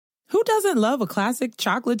Who doesn't love a classic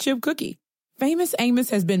chocolate chip cookie? Famous Amos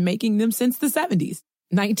has been making them since the 70s,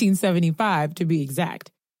 1975 to be exact.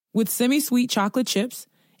 With semi-sweet chocolate chips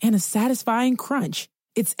and a satisfying crunch,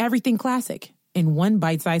 it's everything classic in one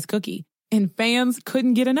bite-sized cookie, and fans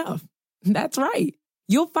couldn't get enough. That's right.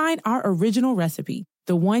 You'll find our original recipe,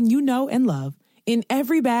 the one you know and love, in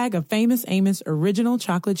every bag of Famous Amos original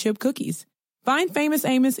chocolate chip cookies. Find Famous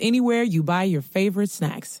Amos anywhere you buy your favorite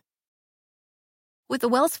snacks. With the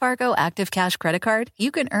Wells Fargo Active Cash Credit Card,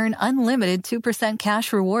 you can earn unlimited 2%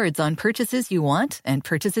 cash rewards on purchases you want and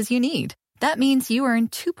purchases you need. That means you earn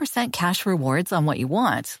 2% cash rewards on what you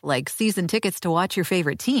want, like season tickets to watch your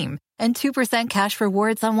favorite team, and 2% cash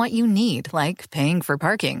rewards on what you need, like paying for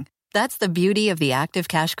parking. That's the beauty of the Active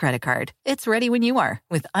Cash Credit Card. It's ready when you are,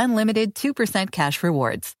 with unlimited 2% cash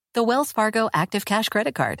rewards. The Wells Fargo Active Cash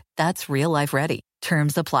Credit Card. That's real life ready.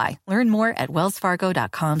 Terms apply. Learn more at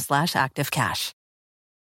wellsfargo.com/activecash.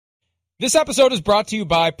 This episode is brought to you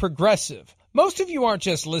by Progressive. Most of you aren't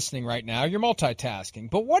just listening right now, you're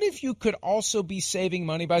multitasking. But what if you could also be saving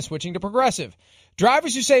money by switching to Progressive?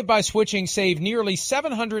 Drivers who save by switching save nearly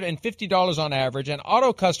 $750 on average, and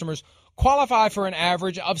auto customers qualify for an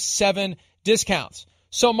average of 7 discounts.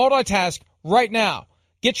 So multitask right now.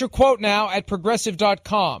 Get your quote now at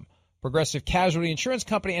Progressive.com. Progressive Casualty Insurance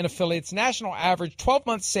Company and affiliates, national average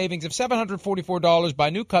 12-month savings of $744 by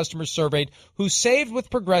new customers surveyed who saved with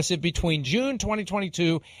Progressive between June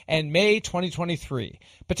 2022 and May 2023.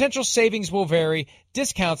 Potential savings will vary.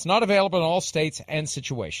 Discounts not available in all states and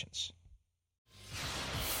situations.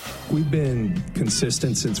 We've been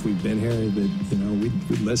consistent since we've been here. That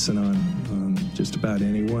we listen on just about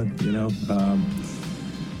anyone.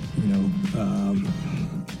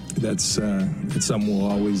 That's something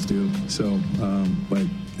we'll always do. So, but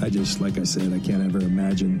like I said, I can't ever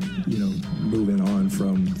imagine, moving on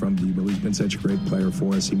from Deebo. He's been such a great player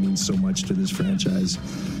for us. He means so much to this franchise.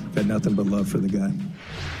 Got nothing but love for the guy.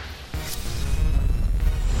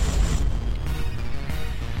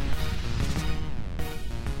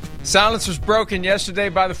 Silence was broken yesterday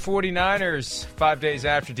by the 49ers 5 days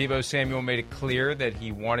after Deebo Samuel made it clear that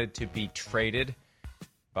he wanted to be traded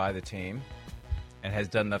by the team, and has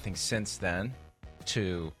done nothing since then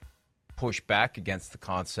to push back against the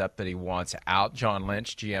concept that he wants out. John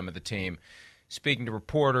Lynch, GM of the team, speaking to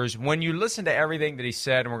reporters. When you listen to everything that he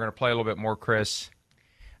said, and we're going to play a little bit more, Chris,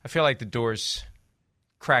 I feel like the door's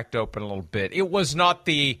cracked open a little bit. It was not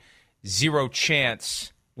the zero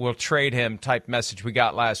chance we'll trade him type message we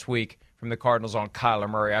got last week from the Cardinals on Kyler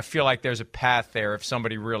Murray. I feel like there's a path there if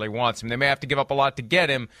somebody really wants him. They may have to give up a lot to get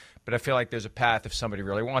him, but I feel like there's a path if somebody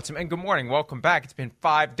really wants him. And good morning. Welcome back. It's been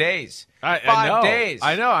 5 days. 5 days.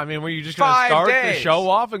 I know. I mean, were you just going to start the show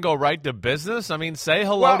off and go right to business? I mean, say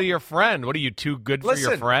hello to your friend. What are you, too good for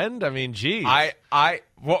your friend? I mean, geez.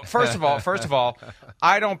 Well, first of all,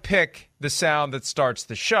 I don't pick the sound that starts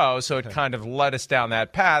the show, so it kind of led us down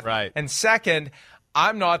that path. Right. And second,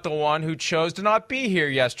 I'm not the one who chose to not be here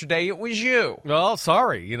yesterday. It was you. Well,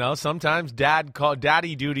 sorry. Sometimes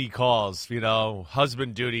daddy duty calls,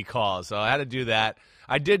 husband duty calls. So I had to do that.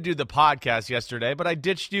 I did do the podcast yesterday, but I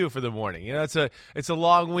ditched you for the morning. It's a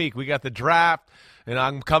long week. We got the draft, and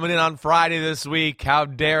I'm coming in on Friday this week. How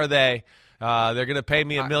dare they? They're going to pay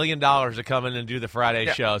me $1 million to come in and do the Friday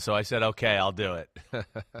show. So I said, okay, I'll do it.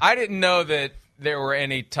 I didn't know that there were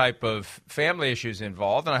any type of family issues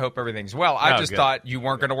involved, and I hope everything's well. I just thought you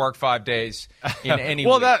weren't going to work 5 days in any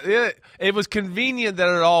week. It was convenient that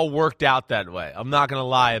it all worked out that way. I'm not going to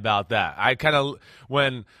lie about that. I kind of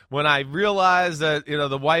when I realized that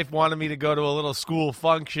the wife wanted me to go to a little school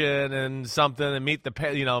function and something and meet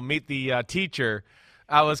the teacher,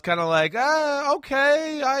 I was kind of like,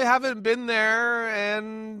 okay, I haven't been there,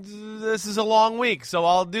 and this is a long week, so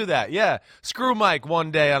I'll do that. Yeah, screw Mike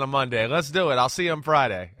one day on a Monday. Let's do it. I'll see him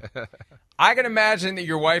Friday. I can imagine that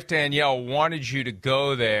your wife, Danielle, wanted you to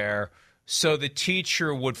go there so the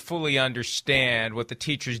teacher would fully understand what the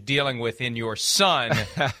teacher's dealing with in your son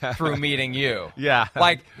through meeting you. Yeah.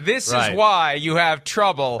 Like, this is why you have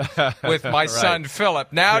trouble with my son,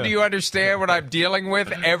 Philip. Now do you understand what I'm dealing with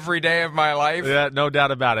every day of my life? Yeah, no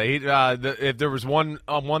doubt about it. If there was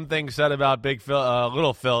one thing said about Big Phil,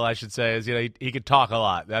 Little Phil, I should say, is he could talk a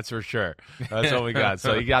lot. That's for sure. That's what we got.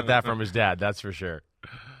 So he got that from his dad. That's for sure.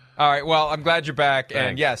 All right. Well, I'm glad you're back. Thanks.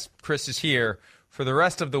 And, yes, Chris is here for the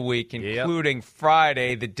rest of the week, including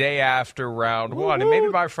Friday, the day after round one. And maybe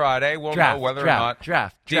by Friday, we'll know whether or not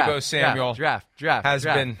Deebo Samuel has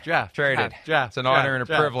been traded. It's an honor and a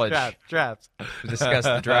privilege to discuss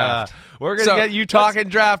the draft. We're going to get you talking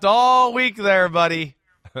draft all week there, buddy.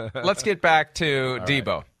 Let's get back to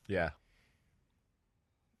Deebo. Yeah.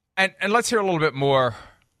 And let's hear a little bit more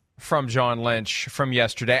from John Lynch from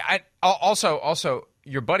yesterday. Also,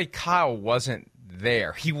 your buddy Kyle wasn't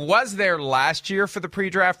there. He was there last year for the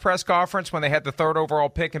pre-draft press conference when they had the 3rd overall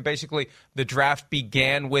pick, and basically the draft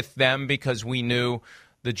began with them because we knew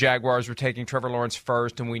the Jaguars were taking Trevor Lawrence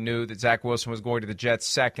first, and we knew that Zach Wilson was going to the Jets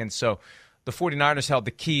second. So the 49ers held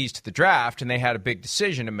the keys to the draft, and they had a big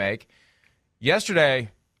decision to make.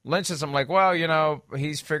 Yesterday, Lynch says, I'm like, well,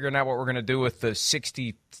 he's figuring out what we're going to do with the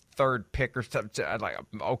 63rd pick or something. I'm like,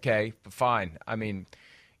 okay, fine. I mean,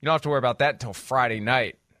 you don't have to worry about that until Friday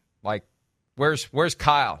night. Like, where's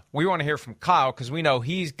Kyle? We want to hear from Kyle because we know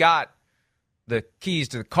he's got the keys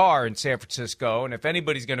to the car in San Francisco, and if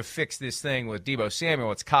anybody's going to fix this thing with Deebo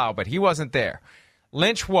Samuel, it's Kyle, but he wasn't there.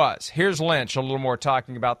 Lynch was. Here's Lynch a little more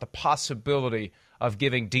talking about the possibility of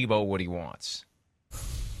giving Deebo what he wants.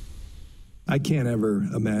 I can't ever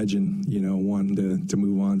imagine, wanting to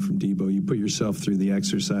move on from Deebo. You put yourself through the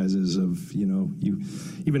exercises of, you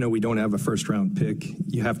even though we don't have a first-round pick,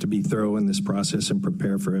 you have to be thorough in this process and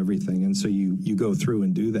prepare for everything. And so you go through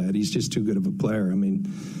and do that. He's just too good of a player. I mean,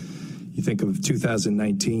 you think of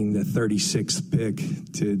 2019, the 36th pick,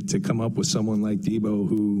 to come up with someone like Deebo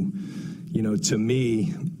who, to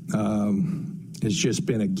me, has just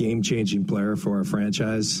been a game-changing player for our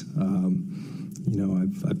franchise.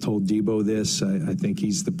 I've told Deebo this. I think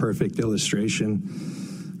he's the perfect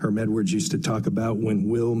illustration. Herm Edwards used to talk about when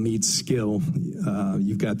will meets skill,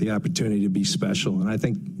 you've got the opportunity to be special. And I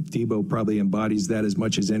think Deebo probably embodies that as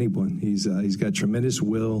much as anyone. He's got tremendous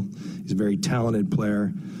will. He's a very talented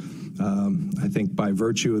player. I think by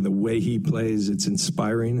virtue of the way he plays, it's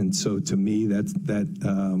inspiring. And so to me, that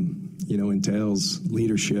entails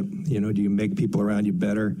leadership. Do you make people around you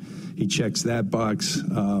better? He checks that box.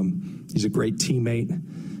 He's a great teammate.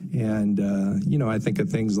 And, I think of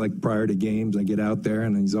things like prior to games, I get out there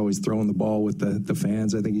and he's always throwing the ball with the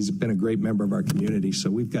fans. I think he's been a great member of our community. So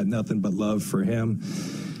we've got nothing but love for him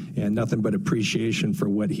and nothing but appreciation for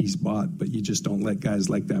what he's bought. But you just don't let guys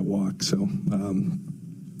like that walk. So,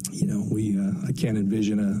 I can't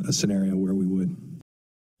envision a scenario where we would.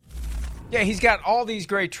 Yeah, he's got all these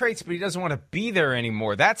great traits, but he doesn't want to be there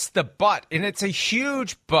anymore. That's the but, and it's a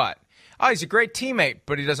huge but. Oh, he's a great teammate,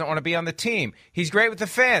 but he doesn't want to be on the team. He's great with the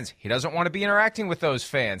fans. He doesn't want to be interacting with those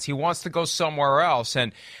fans. He wants to go somewhere else.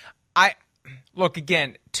 And look,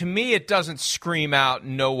 again, to me, it doesn't scream out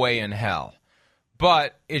no way in hell.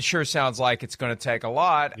 But it sure sounds like it's going to take a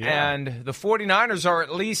lot. Yeah. And the 49ers are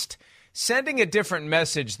at least sending a different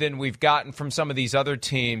message than we've gotten from some of these other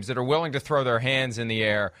teams that are willing to throw their hands in the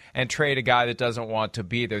air and trade a guy that doesn't want to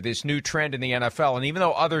be there. This new trend in the NFL, and even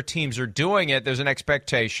though other teams are doing it, there's an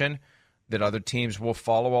expectation that other teams will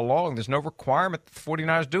follow along. There's no requirement that the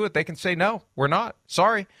 49ers do it. They can say, no, we're not.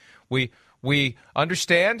 Sorry. We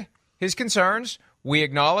understand his concerns. We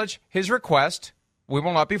acknowledge his request. We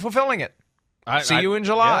will not be fulfilling it. See you in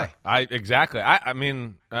July. Yeah, exactly.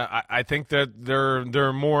 I think that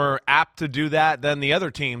they're more apt to do that than the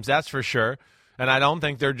other teams, that's for sure. And I don't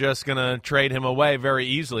think they're just going to trade him away very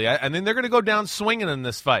easily. And then they're going to go down swinging in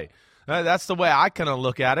this fight. That's the way I kind of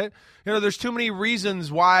look at it. There's too many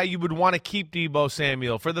reasons why you would want to keep Deebo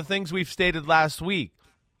Samuel for the things we've stated last week.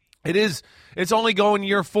 It's only going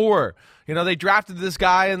year 4. They drafted this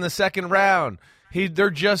guy in the 2nd round.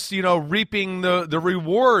 They're just, reaping the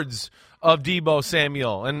rewards of Deebo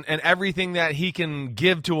Samuel and everything that he can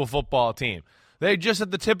give to a football team. They're just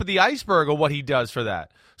at the tip of the iceberg of what he does for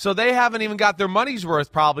that. So they haven't even got their money's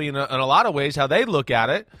worth probably in a lot of ways how they look at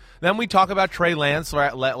it. Then we talk about Trey Lance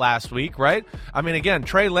last week, right? I mean, again,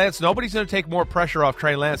 Trey Lance, nobody's going to take more pressure off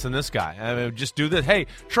Trey Lance than this guy. I mean, just do this. Hey,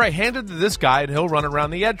 Trey, hand it to this guy, and he'll run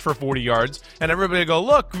around the edge for 40 yards, and everybody will go,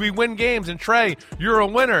 look, we win games, and Trey, you're a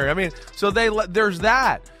winner. I mean, so there's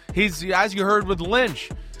that. He's, as you heard with Lynch,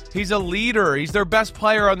 he's a leader. He's their best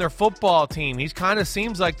player on their football team. He kind of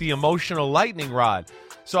seems like the emotional lightning rod.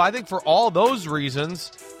 So I think for all those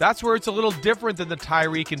reasons, that's where it's a little different than the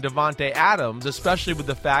Tyreek and Devontae Adams, especially with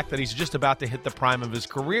the fact that he's just about to hit the prime of his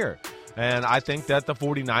career. And I think that the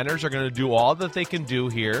 49ers are going to do all that they can do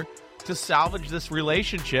here to salvage this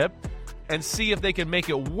relationship and see if they can make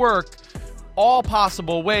it work all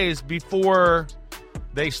possible ways before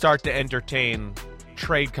they start to entertain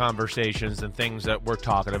trade conversations and things that we're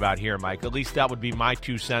talking about here, Mike. At least that would be my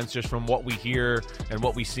 2 cents just from what we hear and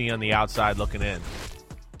what we see on the outside looking in.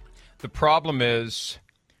 The problem is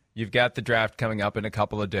you've got the draft coming up in a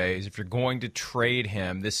couple of days. If you're going to trade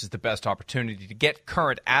him, this is the best opportunity to get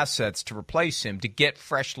current assets to replace him, to get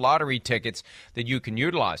fresh lottery tickets that you can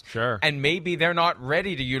utilize. Sure. And maybe they're not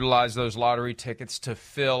ready to utilize those lottery tickets to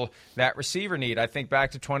fill that receiver need. I think back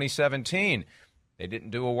to 2017. They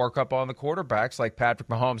didn't do a workup on the quarterbacks like Patrick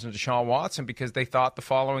Mahomes and Deshaun Watson because they thought the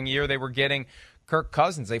following year they were getting Kirk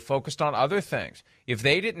Cousins. They focused on other things. If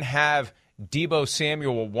they didn't have Deebo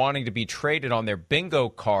Samuel wanting to be traded on their bingo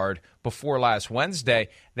card before last Wednesday,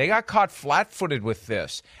 they got caught flat-footed with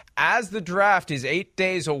this. As the draft is 8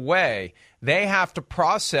 days away, they have to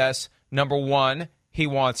process, number one, he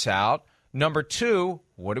wants out. Number two,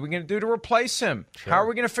 what are we going to do to replace him? Sure. How are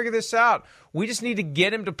we going to figure this out? We just need to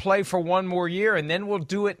get him to play for one more year, and then we'll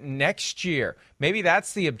do it next year. Maybe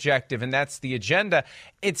that's the objective, and that's the agenda.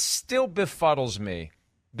 It still befuddles me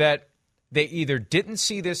that they either didn't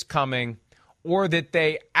see this coming or that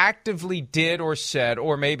they actively did or said,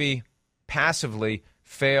 or maybe passively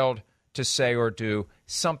failed to say or do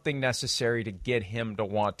something necessary to get him to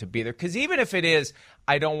want to be there. Because even if it is,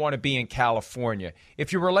 I don't want to be in California.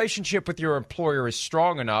 If your relationship with your employer is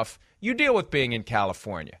strong enough, you deal with being in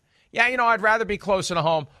California. Yeah, I'd rather be closer to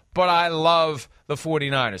home, but I love the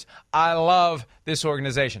 49ers. I love this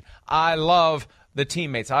organization. I love the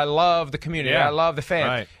teammates. I love the community. Yeah. I love the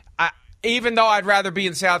fans. Right. Even though I'd rather be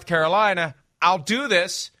in South Carolina, I'll do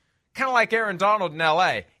this, kind of like Aaron Donald in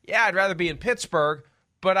L.A. Yeah, I'd rather be in Pittsburgh,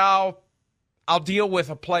 but I'll deal with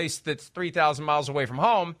a place that's 3,000 miles away from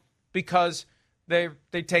home because they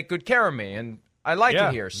take good care of me, and I like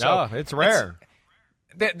it here. So no, it's rare.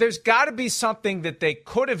 There's got to be something that they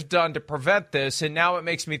could have done to prevent this, and now it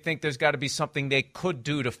makes me think there's got to be something they could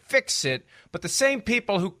do to fix it. But the same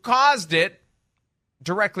people who caused it,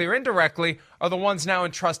 directly or indirectly, are the ones now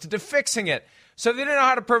entrusted to fixing it. So if they didn't know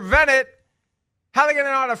how to prevent it, how are they going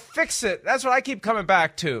to know how to fix it? That's what I keep coming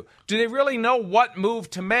back to. Do they really know what move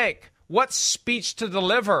to make, what speech to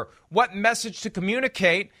deliver, what message to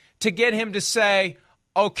communicate to get him to say,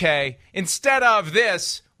 okay, instead of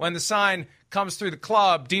this, when the sign comes through the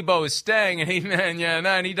club, Deebo is staying, and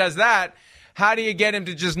he does that, how do you get him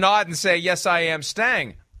to just nod and say, yes, I am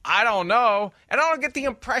staying? I don't know. And I don't get the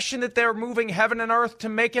impression that they're moving heaven and earth to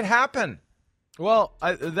make it happen. Well,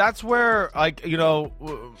 that's where,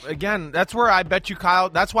 again, that's where I bet you Kyle.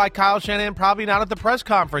 That's why Kyle Shanahan probably not at the press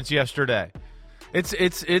conference yesterday. It's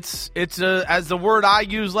as the word I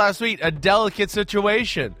used last week, a delicate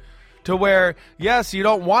situation, to where yes, you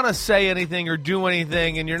don't want to say anything or do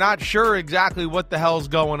anything, and you're not sure exactly what the hell's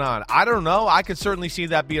going on. I don't know. I could certainly see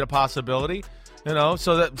that being a possibility. That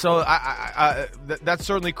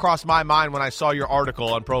certainly crossed my mind when I saw your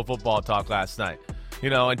article on Pro Football Talk last night.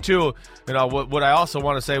 And two, what I also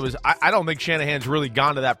want to say was I don't think Shanahan's really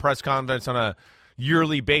gone to that press conference on a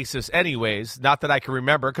yearly basis anyways. Not that I can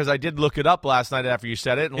remember, because I did look it up last night after you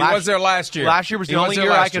said it. And he was there last year. Last year was the only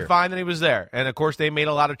year I could find that he was there. And, of course, they made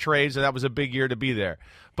a lot of trades, and that was a big year to be there.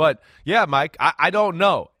 But, yeah, Mike, I don't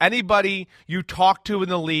know. Anybody you talk to in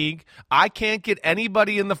the league, I can't get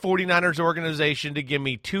anybody in the 49ers organization to give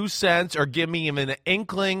me 2 cents or give me even an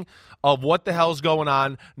inkling of what the hell's going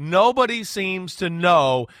on. Nobody seems to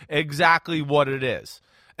know exactly what it is.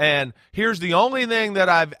 And here's the only thing that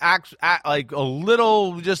I've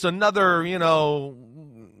just another,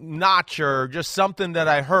 notch or just something that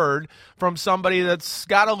I heard from somebody that's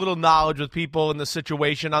got a little knowledge with people in the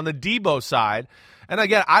situation on the Deebo side. And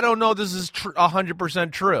again, I don't know if this is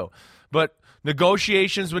 100% true, but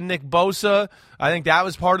negotiations with Nick Bosa, I think that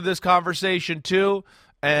was part of this conversation too.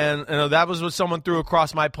 And that was what someone threw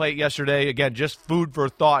across my plate yesterday. Again, just food for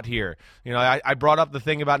thought here. I brought up the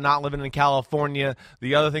thing about not living in California.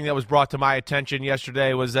 The other thing that was brought to my attention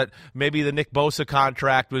yesterday was that maybe the Nick Bosa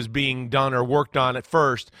contract was being done or worked on at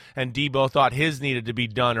first, and Deebo thought his needed to be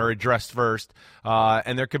done or addressed first,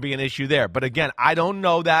 and there could be an issue there. But again, I don't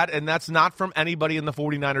know that, and that's not from anybody in the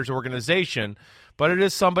 49ers organization, but it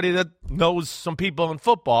is somebody that knows some people in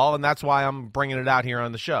football, and that's why I'm bringing it out here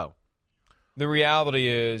on the show. The reality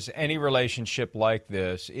is any relationship like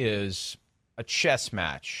this is a chess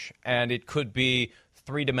match, and it could be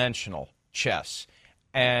three-dimensional chess.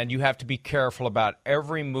 And you have to be careful about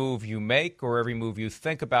every move you make or every move you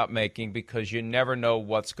think about making, because you never know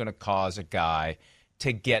what's going to cause a guy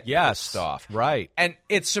to get pissed off. Right. And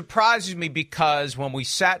it surprises me because when we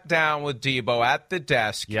sat down with Deebo at the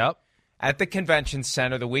desk at the convention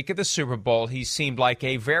center the week of the Super Bowl, he seemed like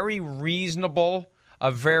a very reasonable,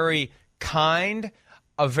 a very kind,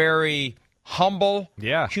 a very humble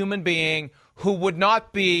human being who would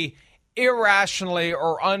not be irrationally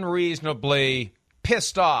or unreasonably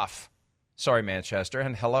pissed off. Sorry, Manchester,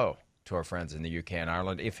 and hello to our friends in the UK and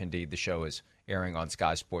Ireland, if indeed the show is airing on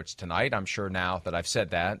Sky Sports tonight. I'm sure now that I've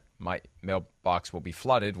said that, my mailbox will be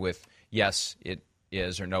flooded with yes, it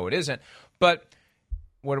is, or no, it isn't. But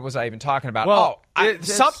what was I even talking about? Well,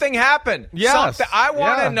 something happened. Yes. I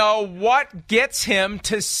want to know what gets him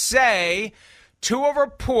to say to a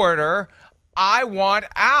reporter, I want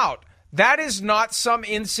out. That is not some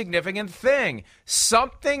insignificant thing.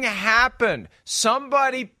 Something happened.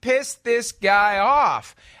 Somebody pissed this guy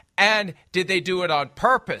off. And did they do it on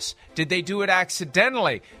purpose? Did they do it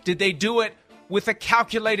accidentally? Did they do it with a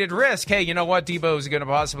calculated risk? Hey, you know what? Deebo is going to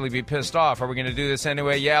possibly be pissed off. Are we going to do this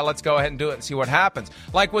anyway? Yeah, let's go ahead and do it and see what happens.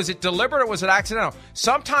 Like, was it deliberate or was it accidental?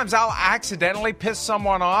 Sometimes I'll accidentally piss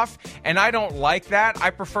someone off, and I don't like that.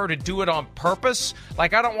 I prefer to do it on purpose.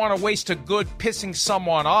 Like, I don't want to waste a good pissing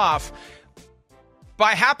someone off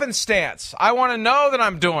by happenstance. I want to know that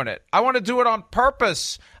I'm doing it. I want to do it on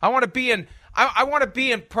purpose. I want to be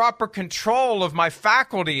in proper control of my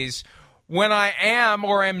faculties when I am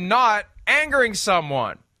or am not angering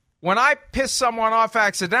someone. When I piss someone off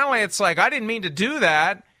accidentally, it's like, I didn't mean to do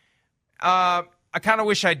that. I kind of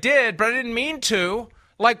wish I did, but I didn't mean to.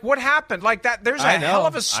 Like, what happened? Like that, there's a hell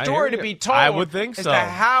of a story to be told. I would think so. As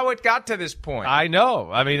to how it got to this point. I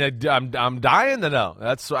know. I mean, I'm dying to know.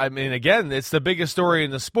 Again, it's the biggest story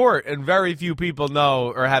in the sport, and very few people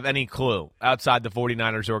know or have any clue outside the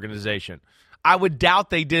 49ers organization. I would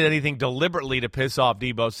doubt they did anything deliberately to piss off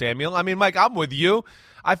Deebo Samuel. I mean, Mike, I'm with you.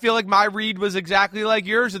 I feel like my read was exactly like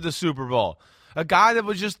yours at the Super Bowl. A guy that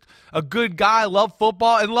was just a good guy, loved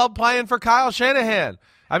football, and loved playing for Kyle Shanahan.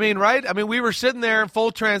 I mean, right? I mean, we were sitting there in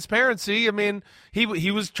full transparency. I mean,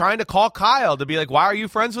 he was trying to call Kyle to be like, why are you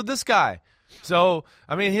friends with this guy? So,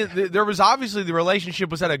 I mean, there was obviously the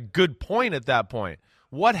relationship was at a good point at that point.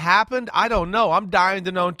 What happened? I don't know. I'm dying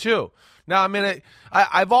to know, too. Now, I mean,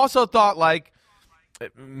 I've also thought, like,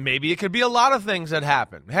 maybe it could be a lot of things that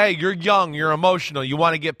happen. Hey, you're young, you're emotional, you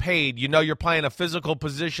want to get paid, you know you're playing a physical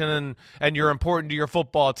position and you're important to your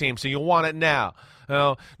football team, so you want it now.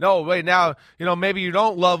 No, wait, now, maybe you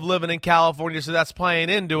don't love living in California, so that's playing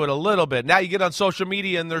into it a little bit. Now you get on social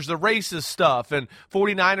media and there's the racist stuff and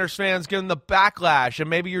 49ers fans getting the backlash, and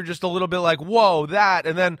maybe you're just a little bit like, whoa, that,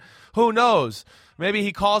 and then who knows? Maybe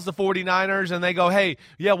he calls the 49ers and they go, hey,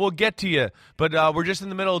 yeah, we'll get to you, but we're just in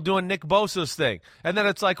the middle of doing Nick Bosa's thing. And then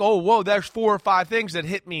it's like, oh, whoa, there's 4 or 5 things that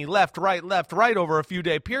hit me left, right over a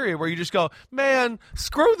few-day period where you just go, man,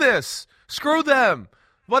 screw this. Screw them.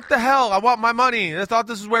 What the hell? I want my money. I thought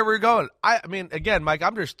this is where we were going. I mean, again, Mike,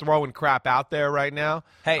 I'm just throwing crap out there right now.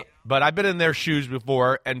 Hey, but I've been in their shoes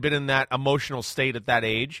before and been in that emotional state at that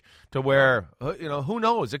age to where, who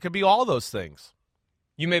knows? It could be all those things.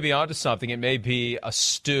 You may be onto something. It may be a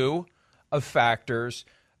stew of factors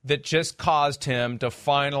that just caused him to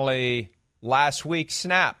finally, last week,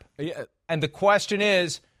 snap. Yeah. And the question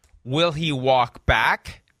is, will he walk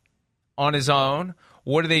back on his own?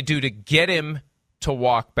 What do they do to get him to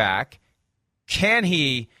walk back? Can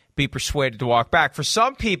he be persuaded to walk back? For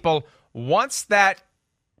some people, once that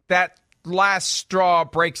last straw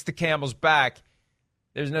breaks the camel's back,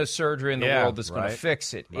 there's no surgery in the world that's going to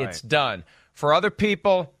fix it. Right. It's done. For other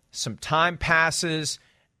people, some time passes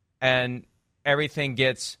and everything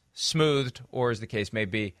gets smoothed, or as the case may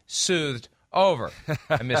be, soothed over.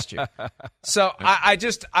 I missed you. So I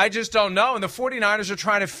just don't know. And the 49ers are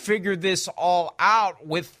trying to figure this all out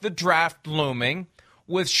with the draft looming,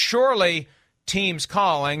 with surely teams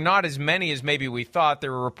calling, not as many as maybe we thought.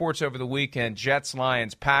 There were reports over the weekend, Jets,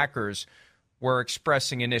 Lions, Packers were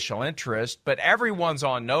expressing initial interest, but everyone's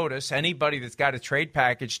on notice. Anybody that's got a trade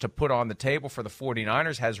package to put on the table for the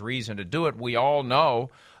 49ers has reason to do it. We all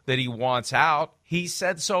know that he wants out. He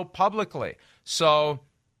said so publicly. So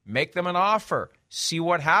make them an offer. See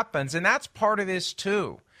what happens. And that's part of this,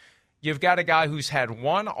 too. You've got a guy who's had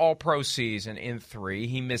 1 All-Pro season in 3.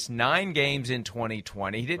 He missed 9 games in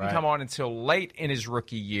 2020. He didn't come on until late in his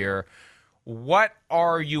rookie year. What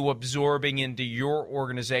are you absorbing into your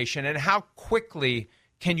organization, and how quickly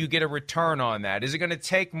can you get a return on that? Is it going to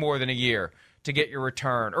take more than a year to get your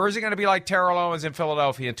return? Or is it going to be like Terrell Owens in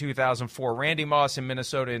Philadelphia in 2004, Randy Moss in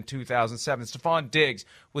Minnesota in 2007, Stephon Diggs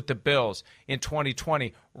with the Bills in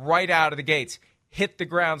 2020, right out of the gates, hit the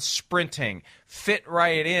ground sprinting, fit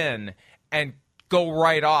right in, and go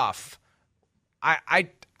right off? I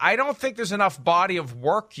don't think there's enough body of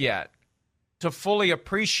work yet to fully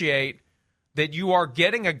appreciate that you are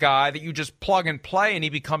getting a guy that you just plug and play and he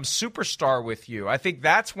becomes superstar with you. I think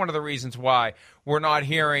that's one of the reasons why we're not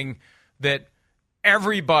hearing that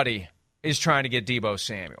everybody is trying to get Deebo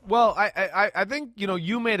Samuel. Well, I think,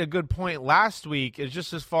 you made a good point last week, is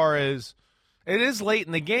just as far as it is late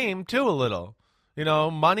in the game, too, a little.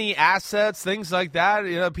 Money, assets, things like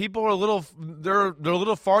that. People are they're a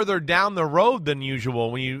little farther down the road than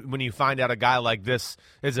usual when you find out a guy like this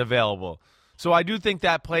is available. So I do think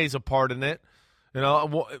that plays a part in it.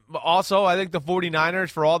 Also, I think the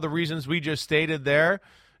 49ers, for all the reasons we just stated there,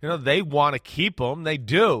 they want to keep him. They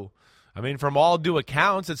do. I mean, from all due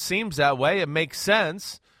accounts, it seems that way. It makes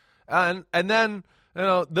sense. And then,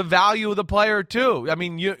 the value of the player, too. I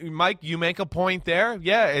mean, Mike, you make a point there.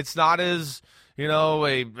 Yeah, it's not as,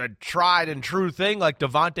 a tried and true thing like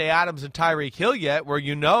Devontae Adams and Tyreek Hill yet, where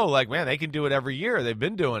man, they can do it every year. They've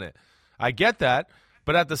been doing it. I get that.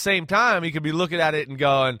 But at the same time, you could be looking at it and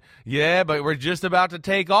going, yeah, but we're just about to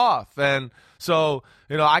take off. And so,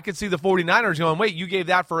 I could see the 49ers going, wait, you gave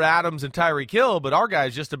that for Adams and Tyreek Hill, but our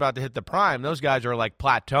guy's just about to hit the prime. Those guys are like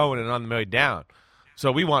plateauing and on the way down.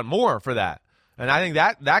 So we want more for that. And I think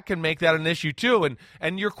that can make that an issue too.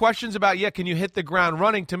 And your questions about, can you hit the ground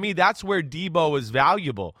running? To me, that's where Deebo is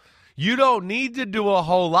valuable. You don't need to do a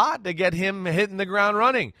whole lot to get him hitting the ground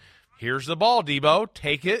running. Here's the ball, Deebo.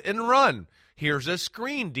 Take it and run. Here's a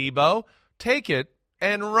screen, Deebo. Take it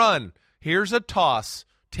and run. Here's a toss.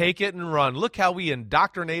 Take it and run. Look how we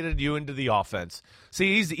indoctrinated you into the offense.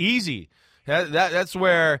 See, he's easy. That's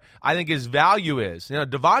where I think his value is.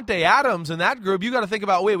 Devontae Adams and that group, you got to think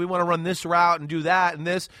about, we want to run this route and do that and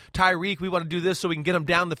this. Tyreek, we want to do this so we can get him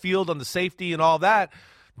down the field on the safety and all that.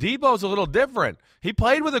 Deebo's a little different. He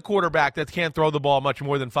played with a quarterback that can't throw the ball much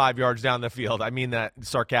more than 5 yards down the field. I mean that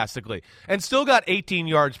sarcastically. And still got 18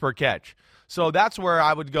 yards per catch. So that's where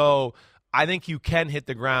I would go. I think you can hit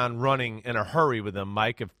the ground running in a hurry with him,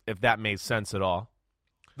 Mike, if that made sense at all.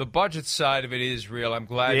 The budget side of it is real. I'm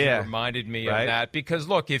glad you reminded me of that. Because,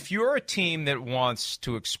 look, if you're a team that wants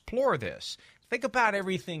to explore this, think about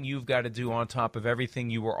everything you've got to do on top of everything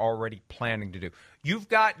you were already planning to do. You've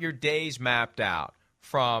got your days mapped out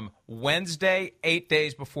from Wednesday, 8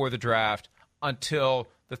 days before the draft, until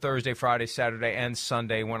the Thursday, Friday, Saturday, and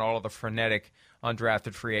Sunday when all of the frenetic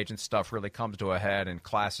undrafted free agent stuff really comes to a head and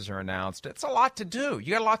classes are announced. It's a lot to do.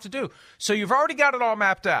 You got a lot to do. So you've already got it all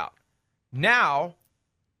mapped out. Now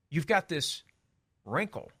you've got this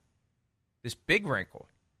wrinkle, this big wrinkle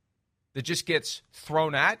that just gets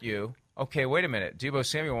thrown at you. Okay, wait a minute. Deebo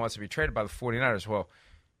Samuel wants to be traded by the 49ers. Well,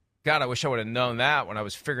 God, I wish I would have known that when I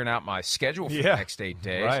was figuring out my schedule for the next 8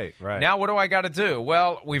 days. Right. Now what do I got to do?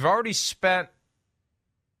 Well, we've already spent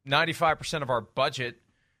 95% of our budget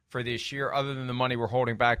for this year, other than the money we're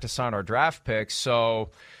holding back to sign our draft picks. So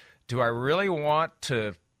do I really want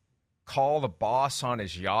to call the boss on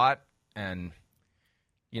his yacht? And,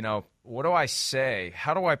 what do I say?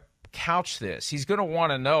 How do I couch this? He's going to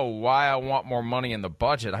want to know why I want more money in the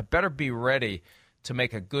budget. I better be ready to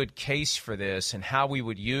make a good case for this and how we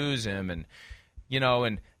would use him. And,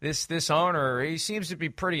 and this owner, he seems to be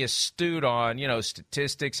pretty astute on,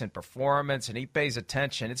 statistics and performance, and he pays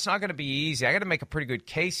attention. It's not going to be easy. I got to make a pretty good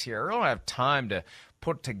case here. I don't have time to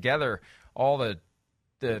put together all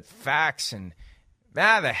the facts and,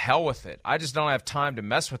 the hell with it. I just don't have time to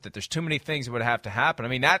mess with it. There's too many things that would have to happen. I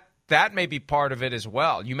mean, that may be part of it as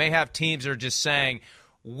well. You may have teams that are just saying,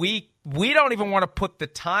 we don't even want to put the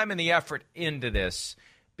time and the effort into this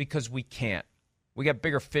because we can't. We got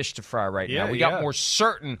bigger fish to fry right now. We got more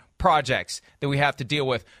certain projects that we have to deal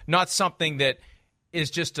with, not something that is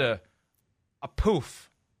just a poof.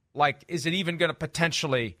 Like, is it even going to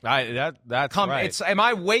potentially that's come? Right. Am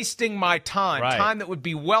I wasting my time, right. time that would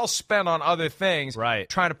be well spent on other things, right.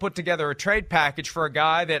 trying to put together a trade package for a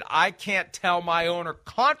guy that I can't tell my owner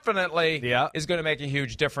confidently is going to make a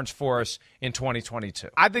huge difference for us in 2022?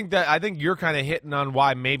 I think you're kind of hitting on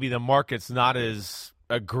why maybe the market's not as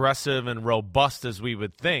aggressive and robust as we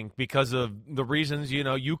would think because of the reasons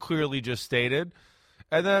you clearly just stated,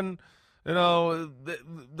 and then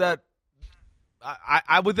that.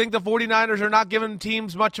 I would think the 49ers are not giving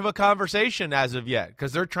teams much of a conversation as of yet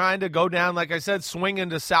because they're trying to go down, like I said, swinging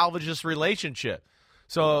to salvage this relationship.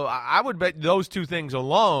 So I would bet those two things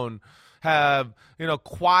alone have,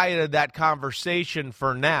 quieted that conversation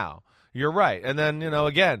for now. You're right. And then,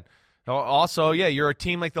 again, also, you're a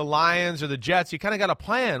team like the Lions or the Jets. You kind of got a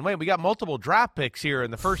plan. Wait, we got multiple draft picks here in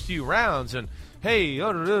the first few rounds, and hey,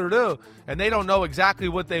 and they don't know exactly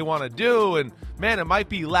what they want to do, and man, it might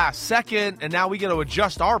be last second, and now we got to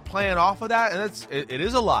adjust our plan off of that, and it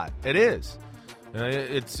is a lot. It is.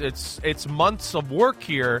 It's months of work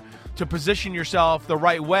here to position yourself the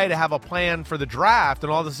right way to have a plan for the draft,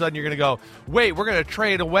 and all of a sudden you're going to go, wait, we're going to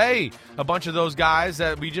trade away a bunch of those guys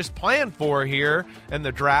that we just planned for here in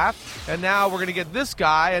the draft, and now we're going to get this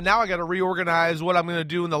guy, and now I got to reorganize what I'm going to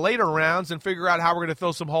do in the later rounds and figure out how we're going to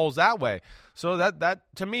fill some holes that way. So that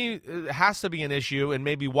to me has to be an issue, and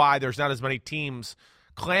maybe why there's not as many teams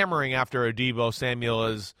clamoring after a Deebo Samuel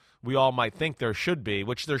as we all might think there should be,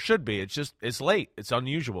 which there should be. It's late. It's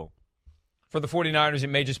unusual. For the 49ers, it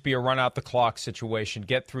may just be a run-out-the-clock situation.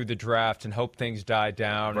 Get through the draft and hope things die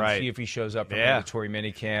down and see if he shows up for mandatory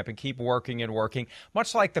minicamp and keep working and working,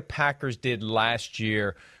 much like the Packers did last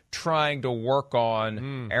year trying to work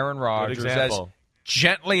on Aaron Rodgers as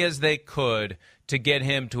gently as they could to get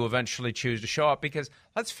him to eventually choose to show up. Because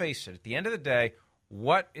let's face it, at the end of the day,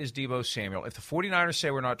 what is Deebo Samuel? If the 49ers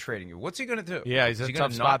say we're not trading you, what's he going to do? Yeah, he's in a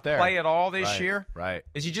tough spot there. Is he going to not play at all this year? Right.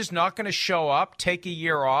 Is he just not going to show up, take a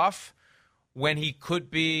year off when he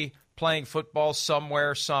could be playing football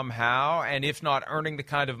somewhere, somehow, and if not earning the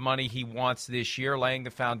kind of money he wants this year, laying the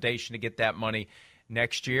foundation to get that money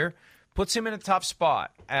next year? Puts him in a tough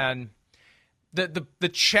spot. And the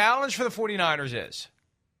challenge for the 49ers is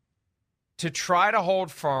to try to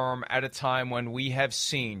hold firm at a time when we have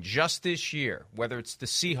seen just this year, whether it's the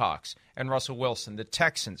Seahawks and Russell Wilson, the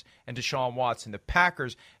Texans and Deshaun Watson, the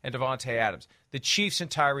Packers and Devontae Adams, the Chiefs and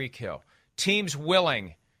Tyreek Hill, teams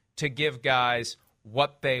willing to give guys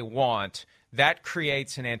what they want. That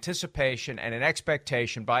creates an anticipation and an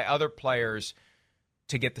expectation by other players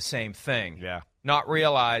to get the same thing. Yeah. Not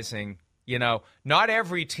realizing, not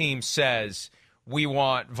every team says we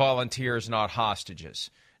want volunteers, not hostages.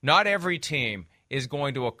 Not every team is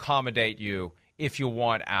going to accommodate you if you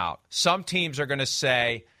want out. Some teams are going to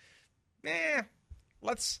say,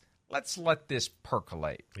 let's let this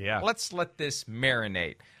percolate. Yeah. Let's let this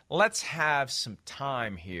marinate. Let's have some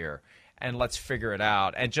time here, and let's figure it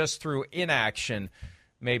out. And just through inaction,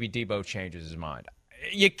 maybe Deebo changes his mind.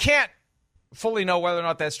 You can't fully know whether or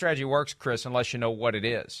not that strategy works, Chris, unless you know what it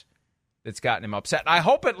is that's gotten him upset. I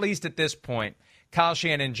hope at least at this point, Kyle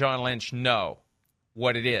Shanahan and John Lynch know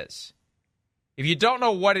what it is. If you don't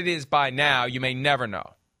know what it is by now, you may never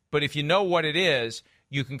know. But if you know what it is,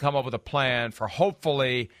 you can come up with a plan for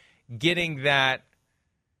hopefully getting that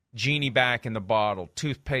genie back in the bottle,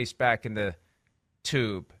 toothpaste back in the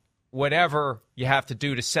tube, whatever you have to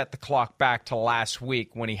do to set the clock back to last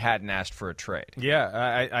week when he hadn't asked for a trade.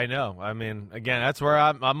 Yeah, I know. I mean, again, that's where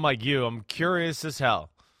I'm like you. I'm curious as hell.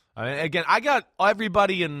 I mean, again, I got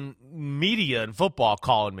everybody in media and football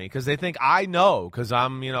calling me because they think I know because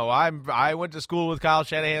I went to school with Kyle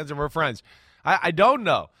Shanahan and we're friends. I don't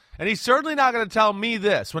know. And he's certainly not going to tell me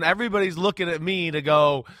this when everybody's looking at me to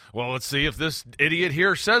go, well, let's see if this idiot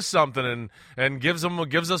here says something and gives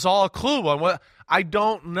us all a clue on what. I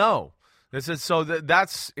don't know. This is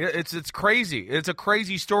it's crazy. It's a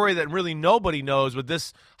crazy story that really nobody knows with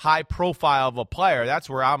this high profile of a player. That's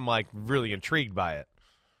where I'm like really intrigued by it.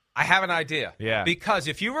 I have an idea. Yeah. Because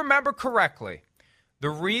if you remember correctly, the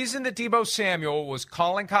reason that Deebo Samuel was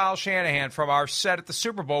calling Kyle Shanahan from our set at the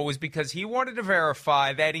Super Bowl was because he wanted to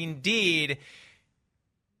verify that indeed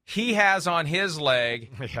he has on his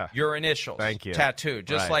leg your initials. Thank you. Tattooed,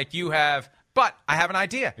 just like you have. But I have an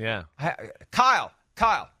idea. Yeah. Kyle,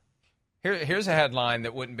 here's a headline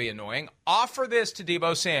that wouldn't be annoying. Offer this to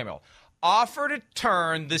Deebo Samuel. Offer to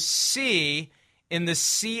turn the C in the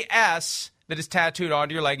CS that is tattooed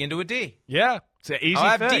onto your leg into a D. Yeah. It's an easy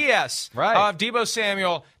I'll have fix. DS. Right. I'll have Deebo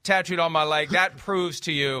Samuel tattooed on my leg. That proves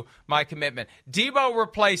to you my commitment. Deebo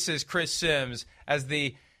replaces Chris Sims as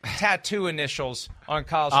the tattoo initials on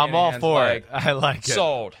Kyle Shanahan's I'm all for leg. it. I like it.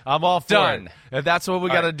 Sold. I'm all for Done. it. If that's what we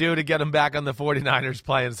got to do to get him back on the 49ers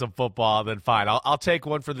playing some football, then fine. I'll take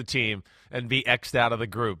one for the team and be X'd out of the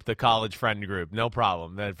group, the college friend group. No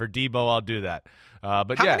problem. Then for Deebo, I'll do that. How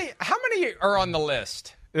many are on the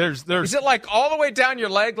list? There's Is it like all the way down your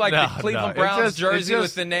leg like the Cleveland Browns jersey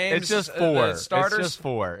with the names? It's just four. The starters?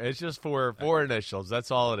 It's just four initials.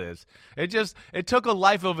 That's all it is. It took a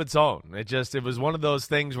life of its own. It was one of those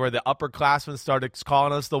things where the upperclassmen started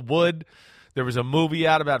calling us the Wood. There was a movie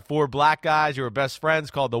out about 4 black guys who were best friends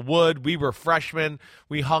called The Wood. We were freshmen.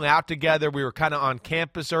 We hung out together. We were kind of on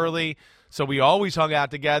campus early. So we always hung out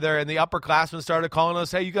together, and the upperclassmen started calling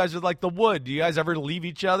us, hey, you guys are like the Wood. Do you guys ever leave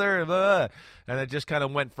each other? And it just kind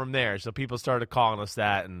of went from there. So people started calling us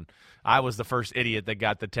that, and I was the first idiot that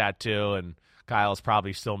got the tattoo, and Kyle's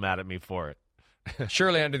probably still mad at me for it.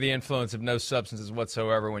 Surely under the influence of no substances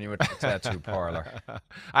whatsoever when you went to the tattoo parlor.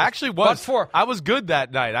 I actually was. I was good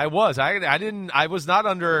that night. I was. I was not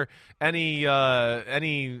under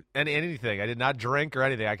anything. I did not drink or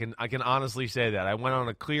anything. I can honestly say that. I went on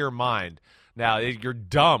a clear mind. Now, you're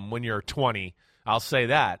dumb when you're 20. I'll say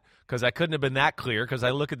that because I couldn't have been that clear because I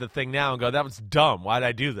look at the thing now and go, that was dumb. Why did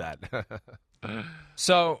I do that?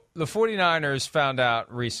 So the 49ers found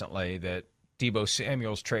out recently that Deebo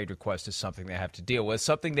Samuel's trade request is something they have to deal with.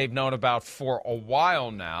 Something they've known about for a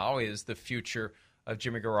while now is the future of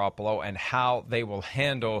Jimmy Garoppolo and how they will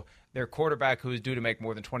handle their quarterback, who is due to make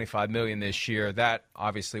more than $25 million this year. That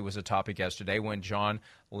obviously was a topic yesterday when John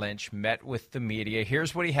Lynch met with the media.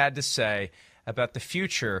 Here's what he had to say about the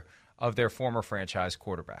future of their former franchise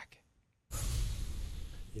quarterback.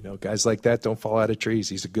 Guys like that don't fall out of trees.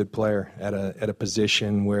 He's a good player at a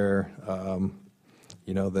position where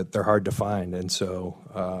that they're hard to find. And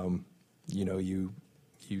so,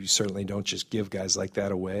 you certainly don't just give guys like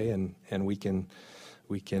that away, and we can,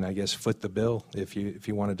 I guess, foot the bill if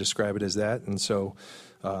you want to describe it as that. And so,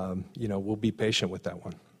 we'll be patient with that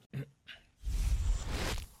one.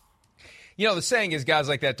 The saying is guys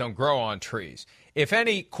like that don't grow on trees. If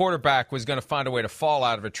any quarterback was going to find a way to fall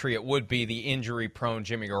out of a tree, it would be the injury-prone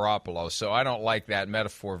Jimmy Garoppolo. So I don't like that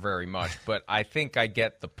metaphor very much, but I think I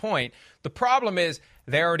get the point. The problem is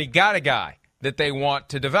they already got a guy that they want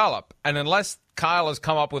to develop. And unless Kyle has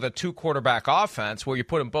come up with a two-quarterback offense where you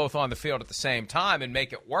put them both on the field at the same time and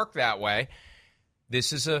make it work that way,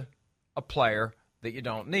 this is a player that you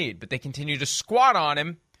don't need. But they continue to squat on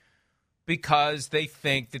him because they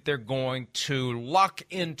think that they're going to luck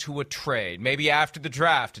into a trade. Maybe after the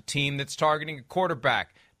draft, a team that's targeting a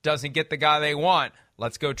quarterback doesn't get the guy they want.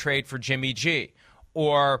 Let's go trade for Jimmy G.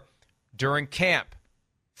 Or during camp,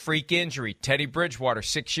 freak injury, Teddy Bridgewater,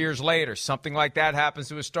 6 years later, something like that happens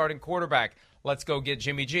to a starting quarterback. Let's go get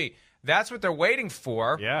Jimmy G. That's what they're waiting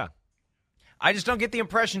for. Yeah. I just don't get the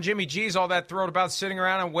impression Jimmy G's all that thrilled about sitting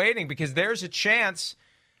around and waiting, because there's a chance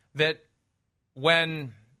that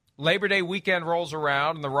when Labor Day weekend rolls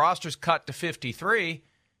around and the roster's cut to 53,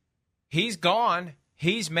 he's gone.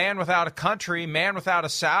 He's man without a country, man without a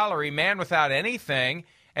salary, man without anything,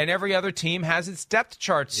 and every other team has its depth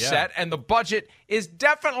chart set, and the budget is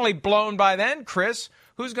definitely blown by then, Chris.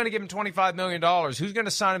 Who's going to give him $25 million? Who's going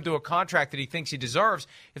to sign him to a contract that he thinks he deserves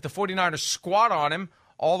if the 49ers squat on him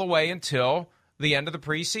all the way until the end of the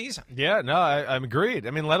preseason? Yeah, no, I'm agreed.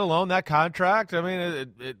 I mean, let alone that contract. I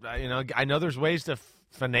mean, I know there's ways to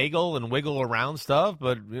finagle and wiggle around stuff,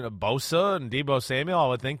 but Bosa and Deebo Samuel, I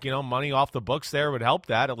would think money off the books there would help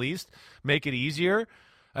that, at least make it easier.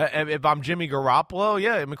 If I'm Jimmy Garoppolo,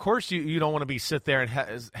 yeah, of course you don't want to be sit there and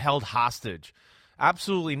held hostage.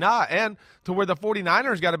 Absolutely not. And to where the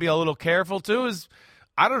 49ers got to be a little careful too is,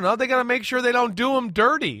 I don't know, they got to make sure they don't do him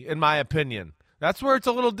dirty, in my opinion. That's where it's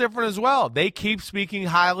a little different as well. They keep speaking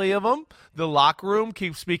highly of him. The locker room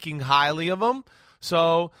keeps speaking highly of him.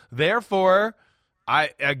 So therefore, I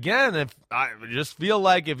just feel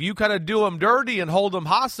like if you kind of do them dirty and hold them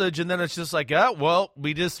hostage, and then it's just like,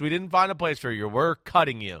 we didn't find a place for you. We're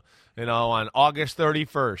cutting you, on August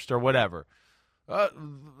 31st or whatever.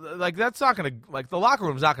 That's not going to, the locker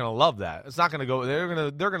room's not going to love that. It's not going to go. They're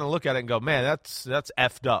going to look at it and go, man, that's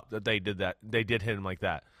effed up that they did that. They did him like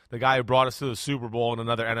that. The guy who brought us to the Super Bowl and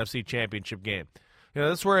another NFC Championship game.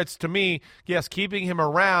 That's where it's, to me, yes, keeping him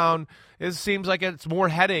around, it seems like it's more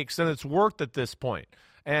headaches than it's worth at this point.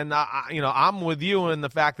 And, I'm with you in the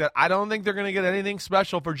fact that I don't think they're going to get anything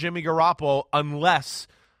special for Jimmy Garoppolo unless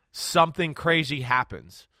something crazy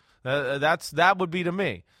happens. That would be to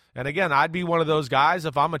me. And, again, I'd be one of those guys,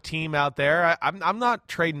 if I'm a team out there, I'm not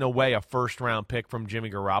trading away a first-round pick from Jimmy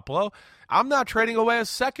Garoppolo. I'm not trading away a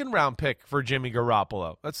second-round pick for Jimmy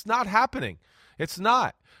Garoppolo. That's not happening. It's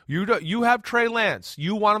not. You have Trey Lance.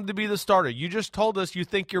 You want him to be the starter. You just told us you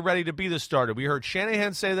think you're ready to be the starter. We heard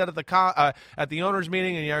Shanahan say that at the owners'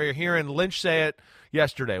 meeting, and you're hearing Lynch say it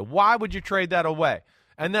yesterday. Why would you trade that away?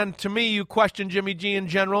 And then, to me, you question Jimmy G in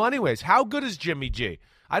general anyways. How good is Jimmy G?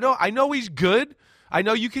 I know he's good. I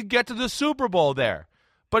know you could get to the Super Bowl there.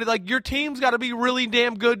 But, your team's got to be really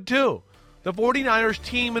damn good, too. The 49ers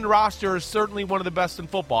team and roster is certainly one of the best in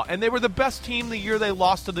football. And they were the best team the year they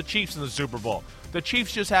lost to the Chiefs in the Super Bowl. The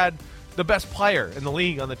Chiefs just had the best player in the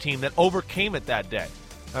league on the team that overcame it that day.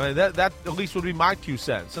 I mean, that at least would be my 2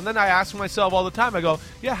 cents. And then I ask myself all the time, I go,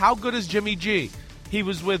 yeah, how good is Jimmy G? He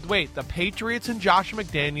was with, the Patriots and Josh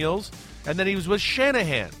McDaniels, and then he was with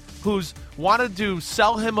Shanahan, who's wanted to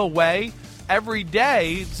sell him away every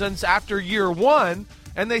day since after year 1,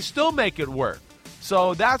 and they still make it work.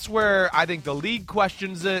 So that's where I think the league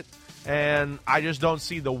questions it, and I just don't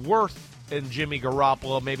see the worth in Jimmy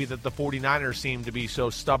Garoppolo, maybe that the 49ers seem to be so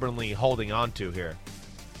stubbornly holding on to here.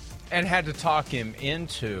 And had to talk him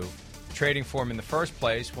into trading for him in the first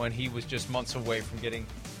place when he was just months away from getting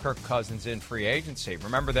Kirk Cousins in free agency.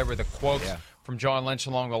 Remember, there were the quotes from John Lynch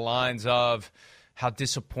along the lines of how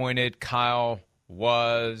disappointed Kyle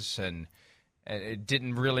was and it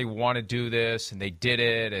didn't really want to do this, and they did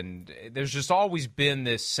it. And there's just always been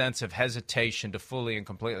this sense of hesitation to fully and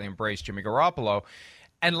completely embrace Jimmy Garoppolo.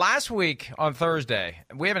 And last week on Thursday,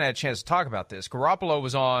 we haven't had a chance to talk about this, Garoppolo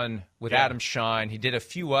was on with Adam Schein. He did a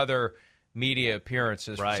few other media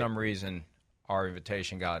appearances. For some reason, our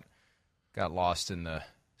invitation got lost in the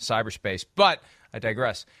cyberspace. But I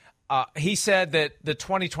digress. He said that the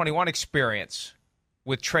 2021 experience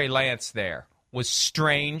with Trey Lance there was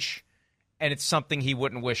strange, and it's something he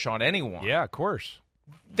wouldn't wish on anyone. Yeah, of course.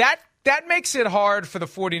 That that makes it hard for the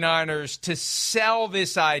 49ers to sell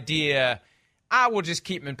this idea. I will just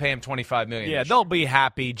keep him and pay him $25 million. Yeah, they'll be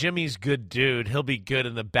happy. Jimmy's good dude. He'll be good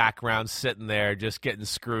in the background sitting there just getting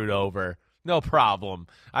screwed over. No problem.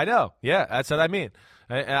 I know. Yeah, that's what I mean.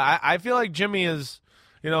 I feel like Jimmy is,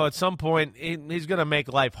 at some point he's going to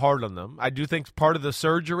make life hard on them. I do think part of the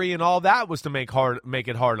surgery and all that was to make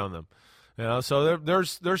it hard on them. So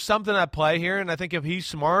there's something at play here, and I think if he's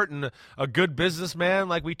smart and a good businessman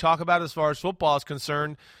like we talk about as far as football is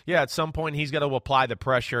concerned, yeah, at some point he's got to apply the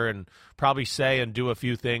pressure and probably say and do a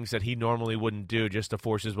few things that he normally wouldn't do just to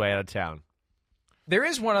force his way out of town. There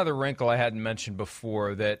is one other wrinkle I hadn't mentioned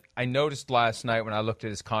before that I noticed last night when I looked at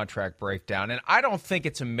his contract breakdown, and I don't think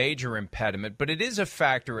it's a major impediment, but it is a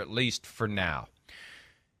factor at least for now.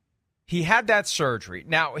 He had that surgery.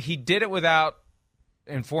 Now, he did it without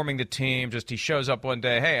informing the team. Just he shows up one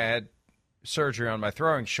day, hey, I had surgery on my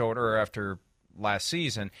throwing shoulder after last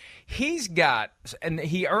season. He's got, and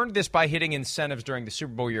he earned this by hitting incentives during the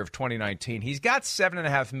Super Bowl year of 2019. He's got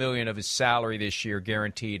 $7.5 million of his salary this year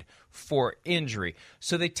guaranteed for injury.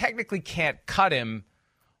 So they technically can't cut him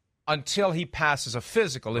until he passes a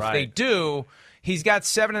physical. If they do, he's got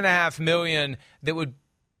 $7.5 million that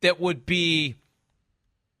would be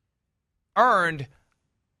earned,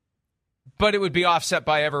 but it would be offset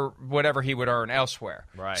by whatever he would earn elsewhere.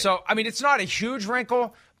 Right. So, I mean, it's not a huge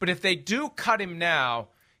wrinkle, but if they do cut him now,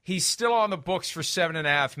 he's still on the books for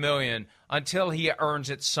 $7.5 million until he earns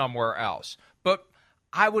it somewhere else. But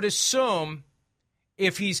I would assume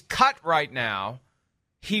if he's cut right now,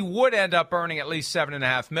 he would end up earning at least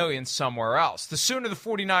 $7.5 million somewhere else. The sooner the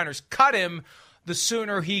 49ers cut him, the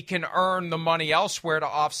sooner he can earn the money elsewhere to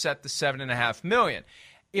offset the $7.5 million.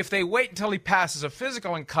 If they wait until he passes a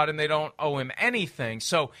physical and cut him, they don't owe him anything.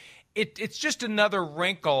 So it's just another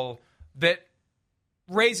wrinkle that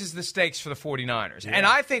raises the stakes for the 49ers. Yeah, and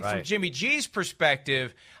I think from Jimmy G's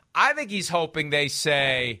perspective, I think he's hoping they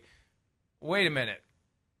say, wait a minute,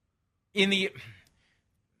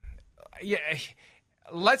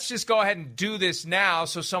 let's just go ahead and do this now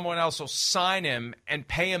so someone else will sign him and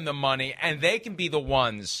pay him the money, and they can be the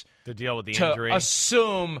ones to deal with the injury.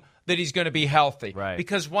 Assume that he's going to be healthy. Right.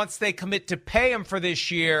 Because once they commit to pay him for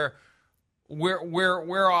this year,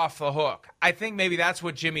 we're off the hook. I think maybe that's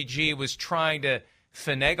what Jimmy G was trying to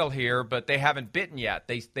finagle here, but they haven't bitten yet.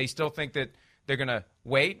 They still think that they're going to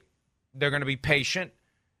wait, they're going to be patient,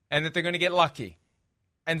 and that they're going to get lucky.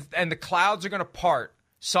 And the clouds are going to part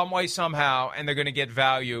some way, somehow, and they're going to get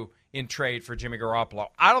value in trade for Jimmy Garoppolo.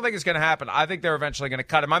 I don't think it's going to happen. I think they're eventually going to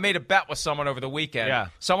cut him. I made a bet with someone over the weekend. Yeah.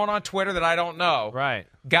 Someone on Twitter that I don't know. Right.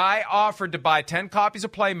 Guy offered to buy 10 copies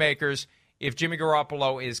of Playmakers if Jimmy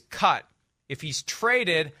Garoppolo is cut. If he's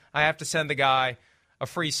traded, I have to send the guy a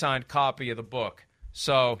free signed copy of the book.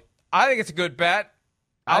 So I think it's a good bet.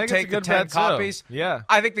 I'll take the 10 copies. Too. Yeah.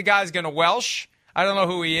 I think the guy's going to Welsh. I don't know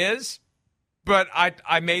who he is, but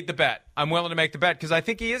I made the bet. I'm willing to make the bet because I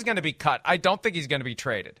think he is going to be cut. I don't think he's going to be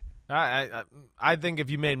traded. I think if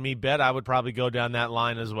you made me bet, I would probably go down that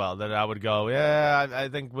line as well. That I would go, I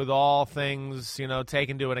think with all things,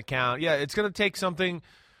 taken into account, it's going to take something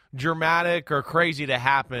dramatic or crazy to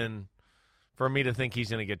happen for me to think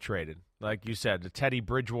he's going to get traded. Like you said, the Teddy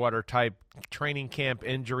Bridgewater type training camp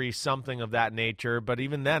injury, something of that nature. But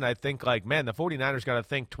even then, I think the 49ers got to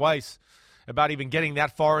think twice about even getting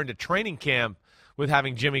that far into training camp with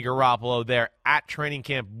having Jimmy Garoppolo there at training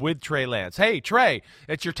camp with Trey Lance. Hey, Trey,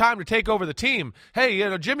 it's your time to take over the team.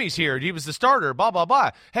 Hey, Jimmy's here. He was the starter, blah, blah,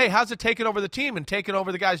 blah. Hey, how's it taking over the team and taking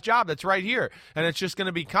over the guy's job that's right here? And it's just going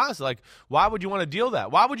to be constant. Why would you want to deal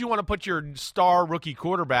that? Why would you want to put your star rookie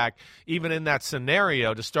quarterback even in that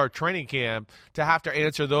scenario to start training camp to have to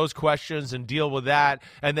answer those questions and deal with that?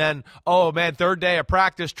 And then, third day of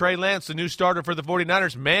practice, Trey Lance, the new starter for the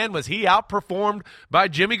 49ers, man, was he outperformed by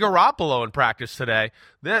Jimmy Garoppolo in practice today.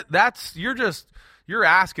 You're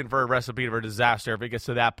asking for a recipe for disaster if it gets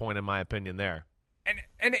to that point, in my opinion. There,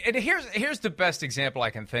 and here's the best example I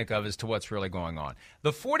can think of as to what's really going on.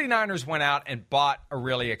 The 49ers went out and bought a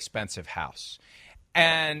really expensive house,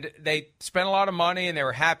 and they spent a lot of money and they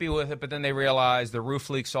were happy with it. But then they realized the roof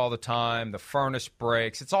leaks all the time, the furnace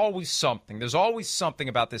breaks. It's always something. There's always something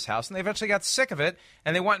about this house, and they eventually got sick of it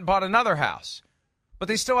and they went and bought another house, but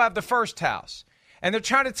they still have the first house. And they're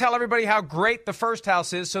trying to tell everybody how great the first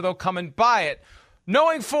house is so they'll come and buy it,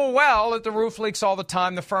 knowing full well that the roof leaks all the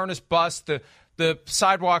time, the furnace busts, the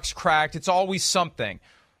sidewalk's cracked. It's always something.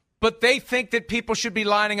 But they think that people should be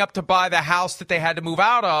lining up to buy the house that they had to move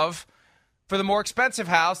out of for the more expensive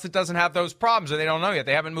house that doesn't have those problems, or they don't know yet.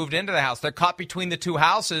 They haven't moved into the house. They're caught between the two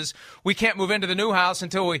houses. We can't move into the new house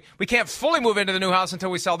until we can't fully move into the new house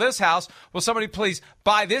until we sell this house. Will somebody please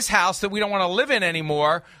buy this house that we don't want to live in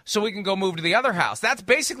anymore so we can go move to the other house? That's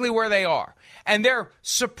basically where they are. And they're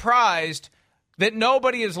surprised that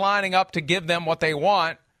nobody is lining up to give them what they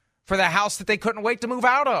want for the house that they couldn't wait to move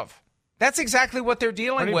out of. That's exactly what they're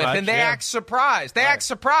dealing Pretty with, much, and they yeah. act surprised. They Right. act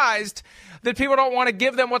surprised that people don't want to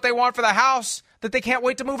give them what they want for the house that they can't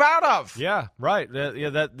wait to move out of. Yeah, right.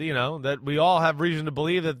 That we all have reason to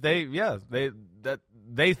believe that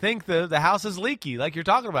they think the house is leaky, like you're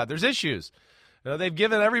talking about. There's issues. They've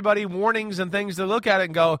given everybody warnings and things to look at it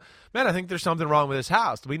and go, man, I think there's something wrong with this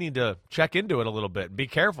house. We need to check into it a little bit and be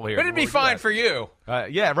careful here. But it'd be fine for you.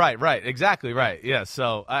 Yeah, right. Exactly right. Yeah,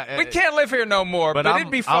 so We can't live here no more, but it'd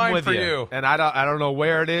be fine for you. And I don't know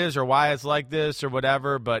where it is or why it's like this or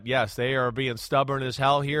whatever, but yes, they are being stubborn as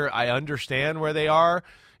hell here. I understand where they are,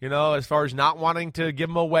 as far as not wanting to give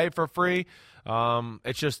them away for free.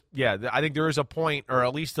 It's just, I think there is a point, or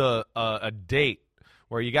at least a date,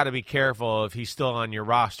 where you got to be careful if he's still on your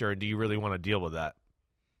roster, and do you really want to deal with that?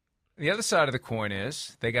 The other side of the coin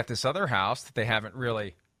is they got this other house that they haven't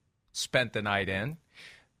really spent the night in.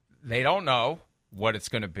 They don't know what it's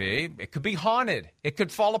going to be. It could be haunted. It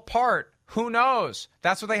could fall apart. Who knows?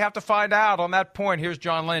 That's what they have to find out. On that point, here's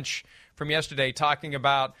John Lynch from yesterday talking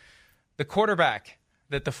about the quarterback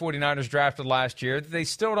that the 49ers drafted last year. They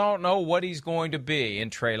still don't know what he's going to be in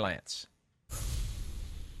Trey Lance.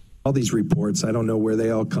 All these reports, I don't know where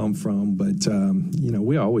they all come from, but,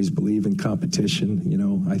 we always believe in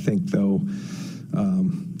competition. I think, though,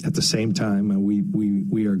 at the same time,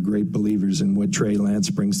 we are great believers in what Trey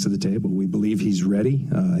Lance brings to the table. We believe he's ready.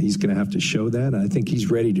 He's going to have to show that. I think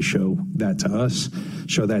he's ready to show that to us,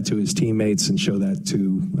 show that to his teammates, and show that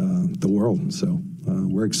to the world. So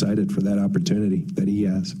we're excited for that opportunity that he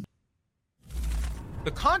has. The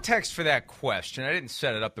context for that question, I didn't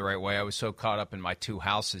set it up the right way. I was so caught up in my two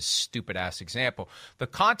houses stupid-ass example. The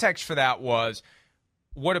context for that was,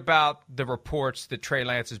 what about the reports that Trey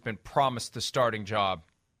Lance has been promised the starting job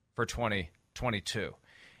for 2022?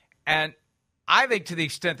 And I think to the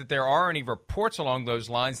extent that there are any reports along those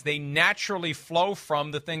lines, they naturally flow from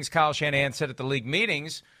the things Kyle Shanahan said at the league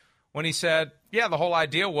meetings when he said, the whole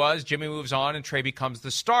idea was Jimmy moves on and Trey becomes the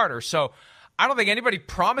starter. So I don't think anybody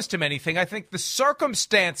promised him anything. I think the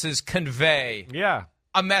circumstances convey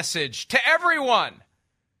a message to everyone.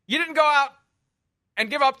 You didn't go out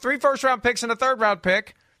and give up 3 first-round picks and a third-round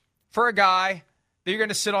pick for a guy that you're going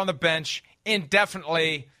to sit on the bench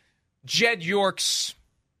indefinitely. Jed York's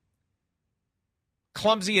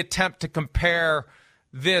clumsy attempt to compare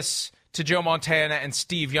this to Joe Montana and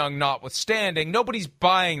Steve Young notwithstanding, nobody's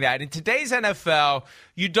buying that. In today's NFL,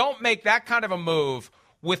 you don't make that kind of a move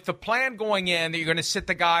with the plan going in that you're going to sit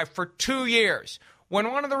the guy for 2 years,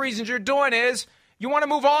 when one of the reasons you're doing is you want to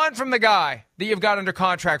move on from the guy that you've got under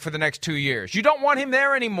contract for the next 2 years. You don't want him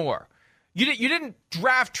there anymore. You didn't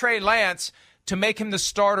draft Trey Lance to make him the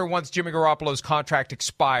starter once Jimmy Garoppolo's contract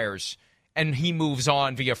expires and he moves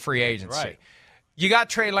on via free agency. Right. You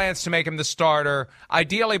got Trey Lance to make him the starter,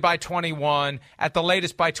 ideally by 21, at the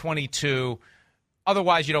latest by 22.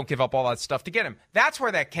 Otherwise, you don't give up all that stuff to get him. That's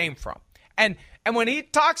where that came from. And when he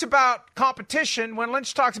talks about competition, when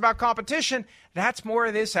Lynch talks about competition, that's more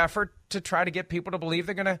of this effort to try to get people to believe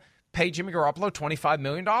they're going to pay Jimmy Garoppolo $25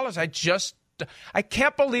 million. I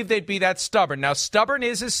can't believe they'd be that stubborn. Now, stubborn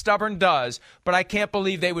is as stubborn does, but I can't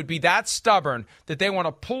believe they would be that stubborn that they want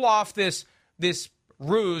to pull off this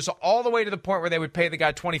ruse all the way to the point where they would pay the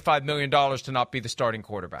guy $25 million to not be the starting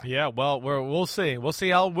quarterback. Yeah, well, we'll see. We'll see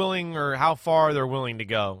how willing or how far they're willing to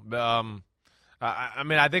go.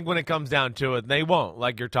 I think when it comes down to it, they won't,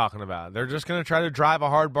 like you're talking about. They're just going to try to drive a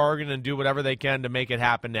hard bargain and do whatever they can to make it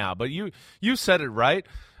happen now. But you said it right.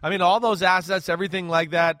 I mean, all those assets, everything like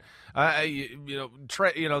that,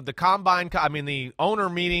 the combine, the owner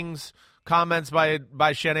meetings, comments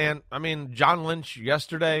by Shanahan. I mean, John Lynch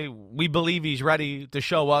yesterday, we believe he's ready to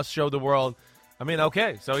show the world.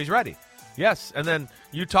 Okay, so he's ready. Yes, and then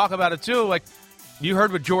you talk about it too, like you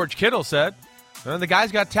heard what George Kittle said. The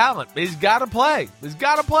guy's got talent. He's got to play.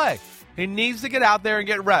 He needs to get out there and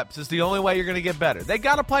get reps. It's the only way you're going to get better. They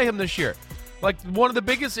got to play him this year. Like, one of the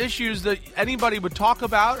biggest issues that anybody would talk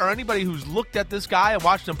about, or anybody who's looked at this guy and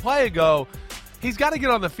watched him play, go, he's got to get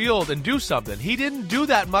on the field and do something. He didn't do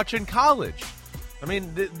that much in college.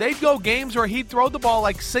 They'd go games where he'd throw the ball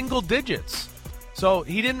like single digits. So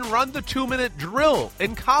he didn't run the 2-minute drill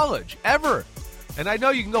in college, ever. And I know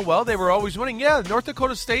you can go, well, they were always winning. Yeah, North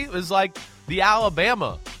Dakota State was like the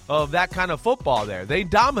Alabama of that kind of football there. They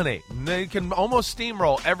dominate. They can almost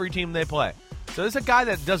steamroll every team they play. So this is a guy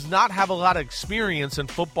that does not have a lot of experience in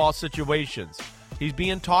football situations. He's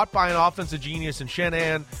being taught by an offensive genius in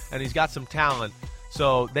Shanahan, and he's got some talent.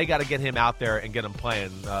 So they got to get him out there and get him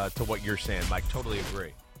playing to what you're saying, Mike. Totally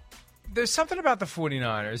agree. There's something about the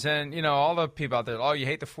 49ers, and, you know, all the people out there, oh, you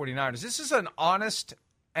hate the 49ers. This is an honest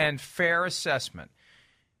and fair assessment.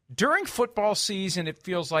 During football season, it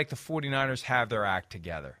feels like the 49ers have their act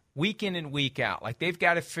together, week in and week out. Like, they've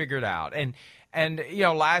got it figured out. And you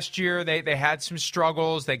know, last year they had some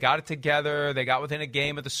struggles. They got it together. They got within a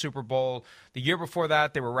game of the Super Bowl. The year before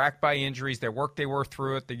that, they were racked by injuries. They were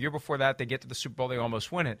through it. The year before that, they get to the Super Bowl. They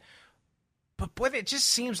almost win it. But, boy, it just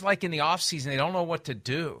seems like in the offseason they don't know what to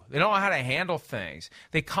do. They don't know how to handle things.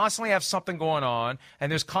 They constantly have something going on,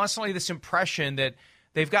 and there's constantly this impression that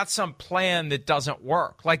they've got some plan that doesn't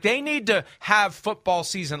work. Like, they need to have football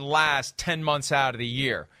season last 10 months out of the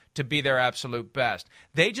year to be their absolute best.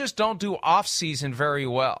 They just don't do off-season very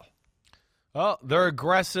well. Well, they're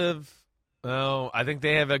aggressive. I think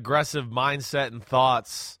they have aggressive mindset and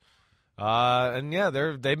thoughts. And yeah,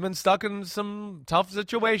 they've been stuck in some tough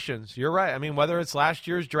situations. You're right. I mean, whether it's last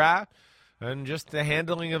year's draft and just the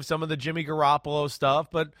handling of some of the Jimmy Garoppolo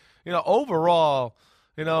stuff, but you know, overall,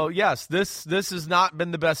 you know, yes, this has not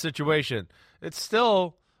been the best situation. It's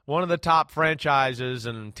still one of the top franchises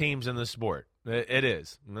and teams in the sport. It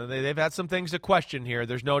is. They've had some things to question here.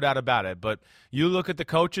 There's no doubt about it. But you look at the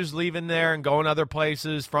coaches leaving there and going other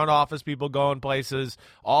places, front office people going places,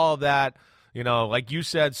 all of that. You know, like you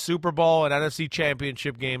said, Super Bowl and NFC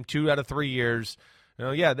Championship game 2 out of 3 years. You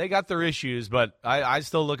know, yeah, they got their issues, but I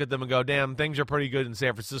still look at them and go, damn, things are pretty good in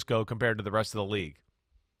San Francisco compared to the rest of the league.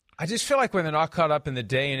 I just feel like when they're not caught up in the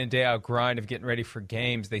day in and day out grind of getting ready for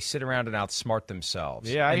games, they sit around and outsmart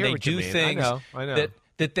themselves. Yeah, I hear they what do you mean. things I know.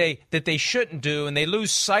 that they shouldn't do, and they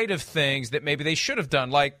lose sight of things that maybe they should have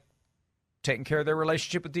done, like taking care of their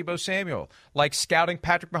relationship with Deebo Samuel, like scouting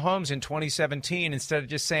Patrick Mahomes in 2017 instead of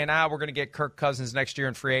just saying, we're going to get Kirk Cousins next year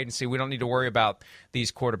in free agency. We don't need to worry about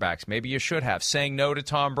these quarterbacks. Maybe you should have. Saying no to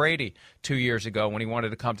Tom Brady 2 years ago when he wanted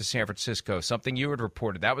to come to San Francisco, something you had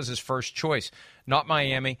reported. That was his first choice. Not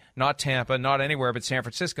Miami, not Tampa, not anywhere but San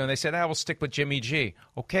Francisco. And they said, we'll stick with Jimmy G.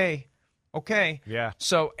 Okay. Yeah.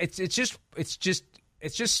 So it's just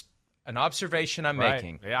an observation I'm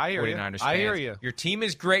making. Yeah, I hear 49ers you. fans. I hear you. Your team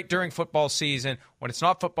is great during football season. When it's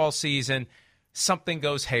not football season, something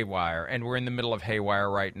goes haywire, and we're in the middle of haywire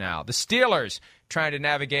right now. The Steelers trying to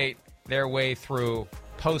navigate their way through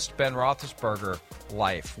post-Ben Roethlisberger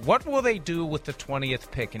life. What will they do with the 20th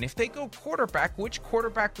pick? And if they go quarterback, which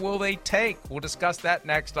quarterback will they take? We'll discuss that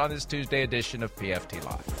next on this Tuesday edition of PFT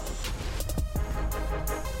Live.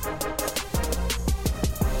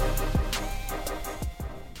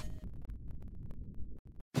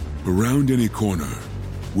 Around any corner,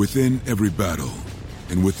 within every battle,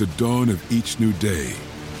 and with the dawn of each new day,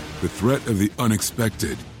 the threat of the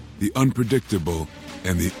unexpected, the unpredictable,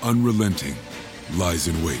 and the unrelenting lies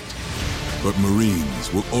in wait. But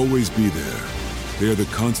Marines will always be there. They are the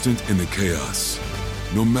constant in the chaos.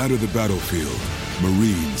 No matter the battlefield,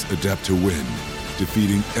 Marines adapt to win,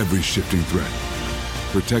 defeating every shifting threat,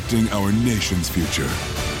 protecting our nation's future.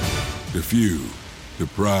 The few, the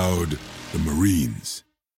proud, the Marines.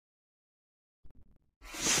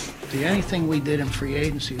 Anything we did in free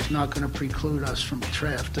agency is not going to preclude us from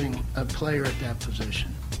drafting a player at that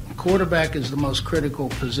position. Quarterback is the most critical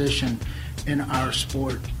position in our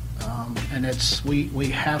sport, and we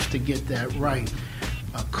have to get that right.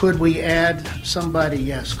 Could we add somebody?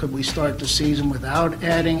 Yes. Could we start the season without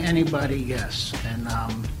adding anybody? Yes. And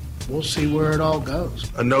we'll see where it all goes.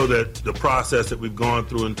 I know that the process that we've gone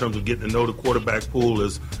through in terms of getting to know the quarterback pool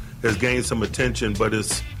has gained some attention, but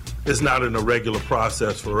it's not an irregular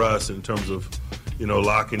process for us in terms of,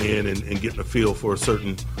 locking in and getting a feel for a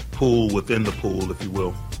certain pool within the pool, if you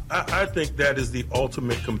will. I think that is the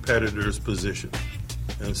ultimate competitor's position.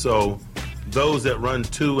 And so those that run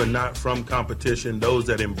to and not from competition, those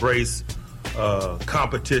that embrace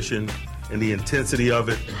competition and the intensity of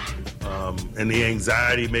it and the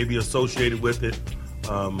anxiety maybe associated with it,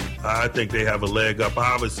 I think they have a leg up.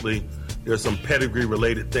 Obviously, there's some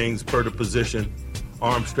pedigree-related things per the position,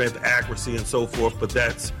 arm strength, accuracy, and so forth, but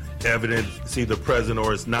that's evident, it's either present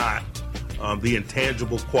or it's not. The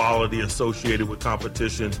intangible quality associated with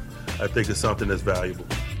competition, I think, is something that's valuable.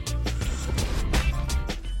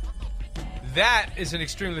 That is an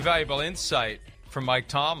extremely valuable insight from Mike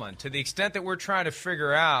Tomlin. To the extent that we're trying to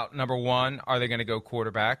figure out, number one, are they going to go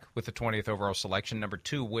quarterback with the 20th overall selection? Number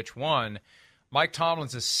two, which one? Mike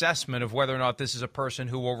Tomlin's assessment of whether or not this is a person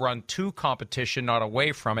who will run to competition, not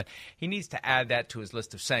away from it. He needs to add that to his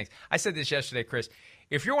list of sayings. I said this yesterday, Chris.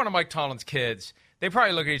 If you're one of Mike Tomlin's kids, they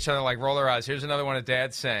probably look at each other like, roll their eyes. Here's another one of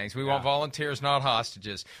Dad's sayings. We want volunteers, not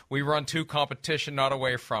hostages. We run to competition, not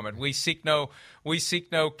away from it. We seek no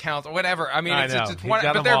counsel, whatever. I mean, it's one,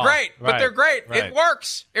 but they're great. Right. But they're great. Right. It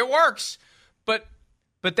works. It works.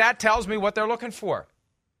 But that tells me what they're looking for.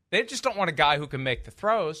 They just don't want a guy who can make the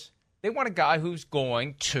throws. They want a guy who's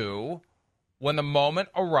going to, when the moment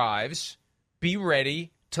arrives, be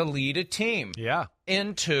ready to lead a team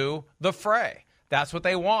into the fray. That's what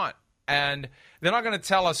they want. And they're not going to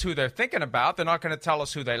tell us who they're thinking about. They're not going to tell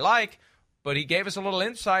us who they like. But he gave us a little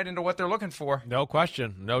insight into what they're looking for. No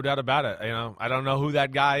question. No doubt about it. I don't know who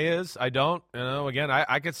that guy is. I don't. Again,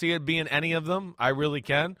 I could see it being any of them. I really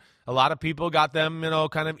can. A lot of people got them,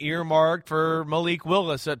 kind of earmarked for Malik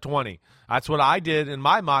Willis at 20. That's what I did in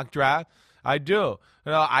my mock draft. I do.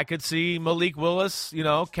 I could see Malik Willis,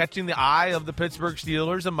 catching the eye of the Pittsburgh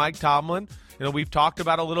Steelers and Mike Tomlin. We've talked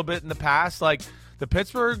about a little bit in the past, like the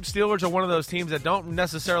Pittsburgh Steelers are one of those teams that don't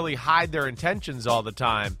necessarily hide their intentions all the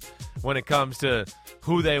time when it comes to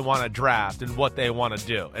who they want to draft and what they want to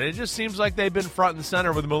do. And it just seems like they've been front and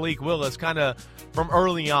center with Malik Willis kind of from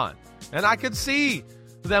early on. And I could see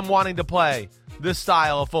them wanting to play this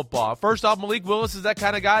style of football. First off, Malik Willis is that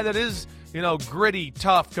kind of guy that is, gritty,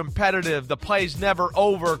 tough, competitive. The play's never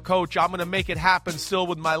over, coach. I'm going to make it happen still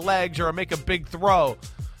with my legs or make a big throw.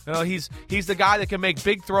 He's the guy that can make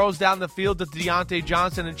big throws down the field to Deontay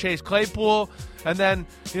Johnson and Chase Claypool. And then,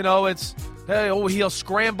 he'll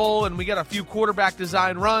scramble and we get a few quarterback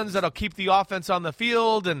design runs that'll keep the offense on the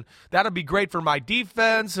field. And that'll be great for my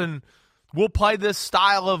defense. And we'll play this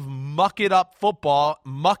style of muck-it-up football.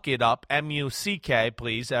 Muck-it-up, M-U-C-K,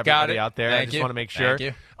 please, everybody out there. I just want to make sure.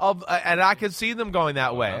 And I could see them going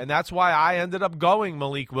that way. And that's why I ended up going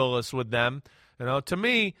Malik Willis with them. To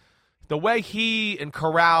me, the way he and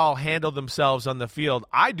Corral handle themselves on the field,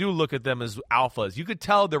 I do look at them as alphas. You could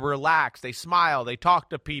tell they're relaxed. They smile. They talk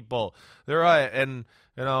to people.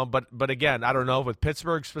 But again, I don't know. With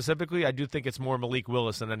Pittsburgh specifically, I do think it's more Malik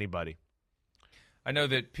Willis than anybody. I know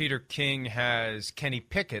that Peter King has Kenny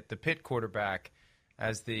Pickett, the Pitt quarterback,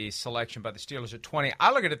 as the selection by the Steelers at 20.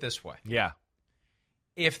 I look at it this way. Yeah.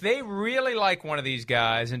 If they really like one of these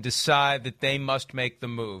guys and decide that they must make the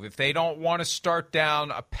move, if they don't want to start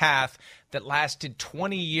down a path that lasted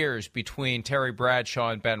 20 years between Terry Bradshaw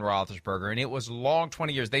and Ben Roethlisberger, and it was long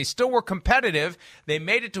 20 years. They still were competitive. They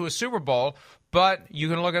made it to a Super Bowl, but you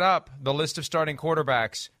can look it up. The list of starting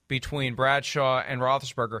quarterbacks between Bradshaw and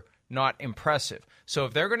Roethlisberger, not impressive. So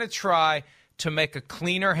if they're going to try to make a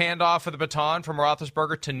cleaner handoff of the baton from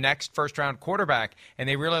Roethlisberger to next first-round quarterback, and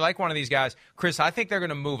they really like one of these guys, Chris, I think they're going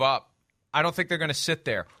to move up. I don't think they're going to sit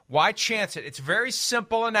there. Why chance it? It's very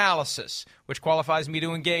simple analysis, which qualifies me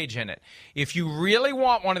to engage in it. If you really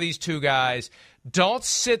want one of these two guys, don't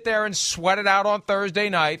sit there and sweat it out on Thursday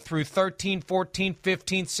night through 13, 14,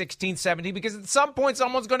 15, 16, 17, because at some point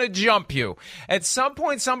someone's going to jump you. At some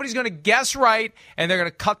point somebody's going to guess right, and they're going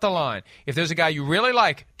to cut the line. If there's a guy you really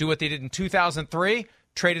like, do what they did in 2003,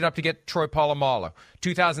 trade it up to get Troy Polamalu.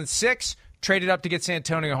 2006, traded up to get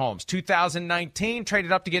Santonio Holmes. 2019,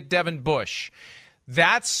 traded up to get Devin Bush.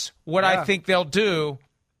 That's what I think they'll do.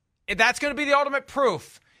 That's going to be the ultimate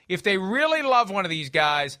proof. If they really love one of these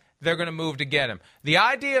guys, they're going to move to get him. The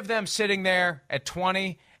idea of them sitting there at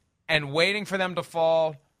 20 and waiting for them to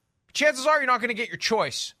fall, chances are you're not going to get your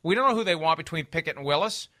choice. We don't know who they want between Pickett and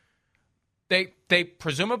Willis. They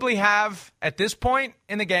presumably have, at this point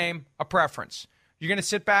in the game, a preference. You're going to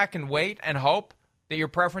sit back and wait and hope that your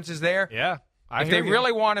preference is there? Yeah. If they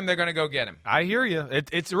really want him, they're going to go get him. I hear you.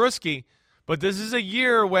 It's risky, but this is a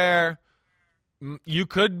year where it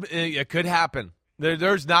could happen.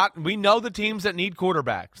 There's not. We know the teams that need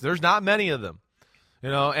quarterbacks. There's not many of them,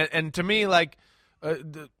 And to me,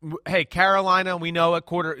 hey, Carolina, we know at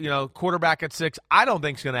quarterback at 6. I don't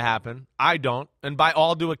think it's going to happen. I don't. And by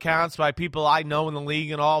all due accounts, by people I know in the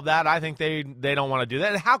league and all of that, I think they don't want to do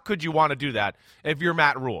that. And how could you want to do that if you're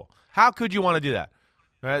Matt Rule? How could you want to do that?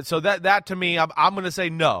 Right? So that to me, I'm going to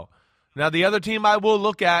say no. Now, the other team I will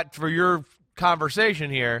look at for your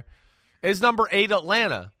conversation here is number 8,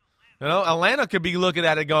 Atlanta. Atlanta could be looking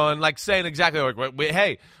at it going, saying exactly,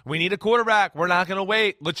 hey, we need a quarterback. We're not going to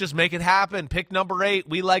wait. Let's just make it happen. Pick number 8.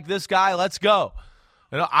 We like this guy. Let's go.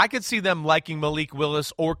 I could see them liking Malik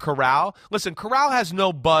Willis or Corral. Listen, Corral has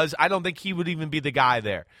no buzz. I don't think he would even be the guy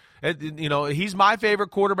there. He's my favorite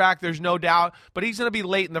quarterback. There's no doubt. But he's going to be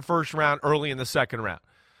late in the first round, early in the second round.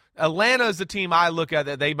 Atlanta is the team I look at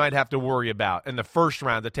that they might have to worry about in the first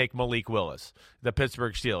round to take Malik Willis, the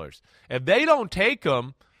Pittsburgh Steelers. If they don't take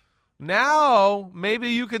him, now maybe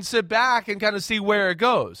you can sit back and kind of see where it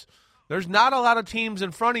goes. There's not a lot of teams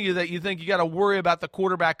in front of you that you think you got to worry about the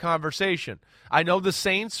quarterback conversation. I know the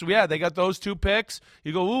Saints, they got those 2 picks.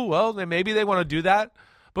 You go, ooh, well, then maybe they want to do that.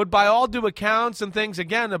 But by all due accounts and things,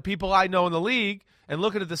 again, the people I know in the league and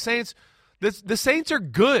looking at the Saints, the Saints are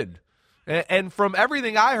good. And from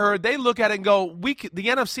everything I heard, they look at it and go, the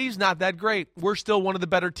NFC's not that great. We're still one of the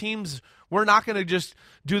better teams. We're not going to just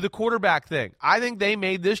do the quarterback thing. I think they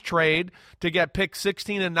made this trade to get pick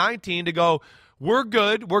 16 and 19 to go, we're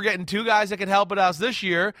good. We're getting 2 guys that can help us this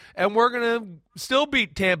year, and we're going to still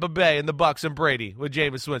beat Tampa Bay and the Bucs and Brady with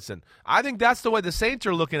Jameis Winston. I think that's the way the Saints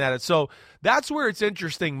are looking at it. So that's where it's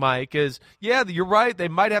interesting, Mike, is, you're right. They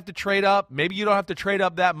might have to trade up. Maybe you don't have to trade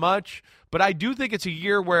up that much. But I do think it's a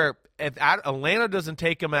year where if Atlanta doesn't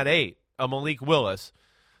take him at 8, a Malik Willis,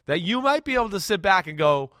 that you might be able to sit back and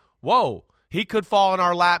go, whoa, he could fall in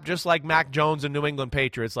our lap just like Mac Jones and New England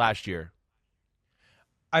Patriots last year.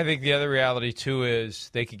 I think the other reality, too, is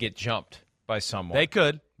they could get jumped by someone. They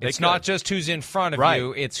could. It's not just who's in front of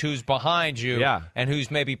you. It's who's behind you and who's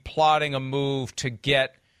maybe plotting a move to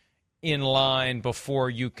get in line before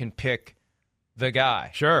you can pick the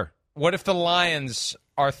guy. Sure. What if the Lions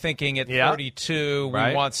are thinking at 32,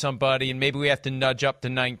 we want somebody, and maybe we have to nudge up to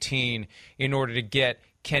 19 in order to get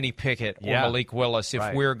Kenny Pickett or Malik Willis.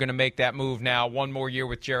 If we're going to make that move now, one more year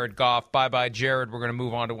with Jared Goff, bye-bye, Jared, we're going to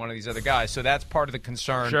move on to one of these other guys. So that's part of the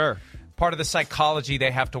concern. Sure. Part of the psychology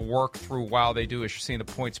they have to work through while they do, as you're seeing the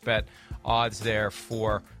points bet odds there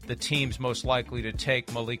for the teams most likely to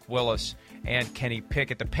take Malik Willis and Kenny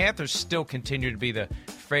Pickett. The Panthers still continue to be the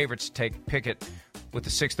favorites to take Pickett with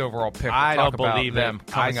the 6th overall pick. I don't believe them.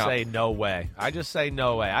 I say no way. I just say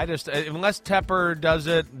no way. Unless Tepper does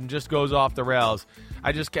it and just goes off the rails,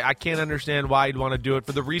 I can't understand why you'd want to do it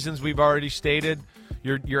for the reasons we've already stated.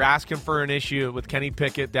 You're asking for an issue with Kenny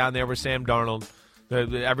Pickett down there with Sam Darnold.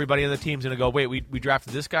 Everybody on the team's going to go, wait, we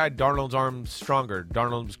drafted this guy? Darnold's arm's stronger.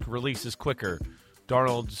 Darnold's release is quicker.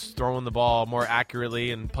 Darnold's throwing the ball more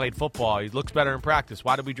accurately and played football. He looks better in practice.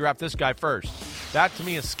 Why did we draft this guy first? That, to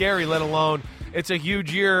me, is scary, let alone it's a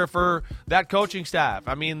huge year for that coaching staff.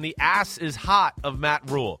 I mean, the ass is hot of Matt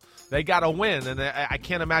Rule. They got to win, and I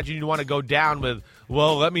can't imagine you want to go down with,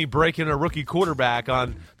 well, let me break in a rookie quarterback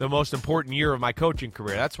on the most important year of my coaching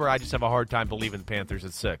career. That's where I just have a hard time believing the Panthers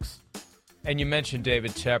at 6. And you mentioned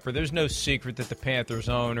David Tepper. There's no secret that the Panthers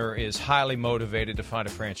owner is highly motivated to find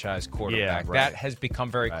a franchise quarterback. Yeah, right. That has become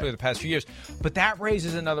very clear the past few years. But that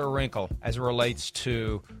raises another wrinkle as it relates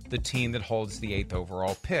to the team that holds the 8th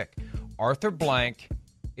overall pick. Arthur Blank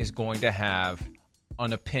is going to have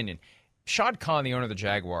an opinion. Shad Khan, the owner of the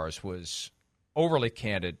Jaguars, was overly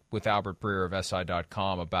candid with Albert Breer of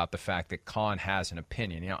SI.com about the fact that Khan has an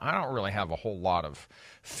opinion. You know, I don't really have a whole lot of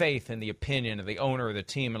faith in the opinion of the owner of the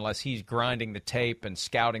team unless he's grinding the tape and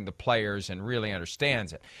scouting the players and really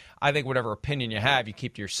understands it. I think whatever opinion you have, you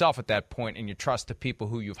keep to yourself at that point, and you trust the people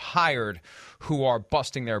who you've hired who are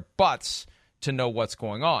busting their butts to know what's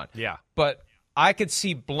going on. Yeah. But I could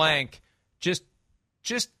see Blank just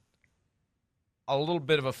a little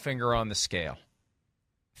bit of a finger on the scale,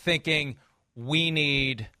 thinking we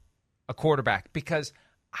need a quarterback, because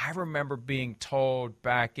I remember being told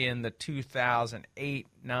back in the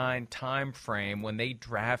 2008-9 time frame when they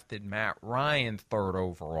drafted Matt Ryan 3rd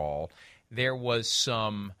overall, there was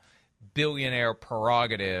some billionaire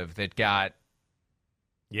prerogative that got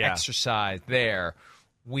exercised there.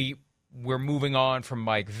 We're moving on from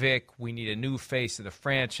Mike Vick. We need a new face of the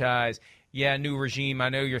franchise. Yeah, new regime. I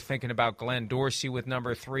know you're thinking about Glenn Dorsey with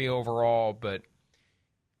number 3 overall, but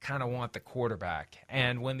kind of want the quarterback.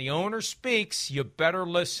 And when the owner speaks, you better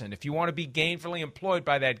listen. If you want to be gainfully employed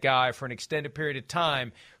by that guy for an extended period of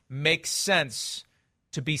time, makes sense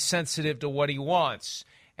to be sensitive to what he wants.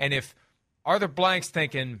 And if Arthur Blank's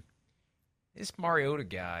thinking, this Mariota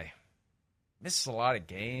guy misses a lot of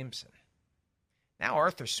games, and now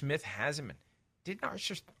Arthur Smith has him, and didn't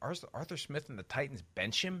Arthur Smith and the Titans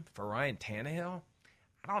bench him for Ryan Tannehill?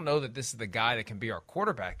 I don't know that this is the guy that can be our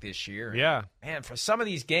quarterback this year. Yeah. Man, for some of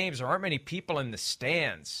these games, there aren't many people in the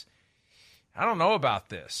stands. I don't know about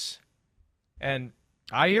this. And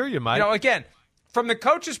I hear you, Mike. You know, again, from the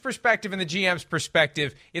coach's perspective and the GM's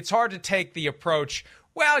perspective, it's hard to take the approach,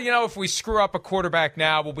 well, you know, if we screw up a quarterback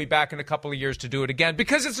now, we'll be back in a couple of years to do it again,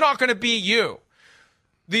 because it's not going to be you.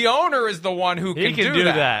 The owner is the one who can do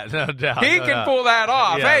that. No doubt. He can pull that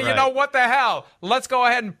off. Yeah, hey, you know what the hell? Let's go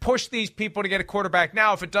ahead and push these people to get a quarterback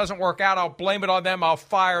now. If it doesn't work out, I'll blame it on them. I'll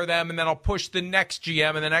fire them, and then I'll push the next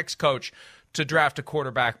GM and the next coach to draft a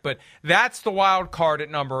quarterback, but that's the wild card at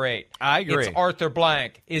number 8. I agree. It's Arthur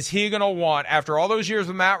Blank. Is he going to want, after all those years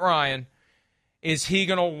with Matt Ryan, is he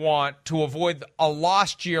going to want to avoid a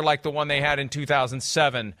lost year like the one they had in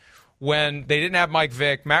 2007 when they didn't have Mike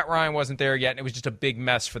Vick, Matt Ryan wasn't there yet, and it was just a big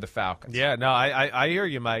mess for the Falcons? Yeah, no, I hear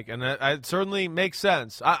you, Mike, and it certainly makes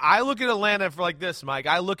sense. I look at Atlanta for like this, Mike.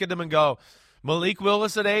 I look at them and go, Malik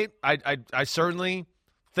Willis at 8, I certainly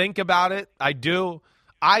think about it. I do.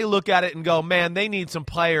 I look at it and go, man, they need some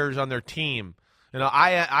players on their team.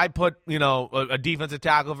 I put, a defensive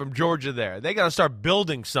tackle from Georgia there. They got to start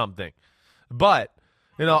building something. But,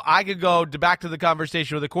 I could go back to the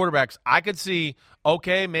conversation with the quarterbacks. I could see,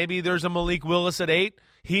 okay, maybe there's a Malik Willis at 8.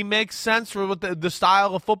 He makes sense for what the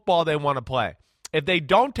style of football they want to play. If they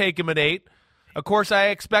don't take him at 8, of course, I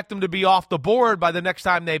expect him to be off the board by the next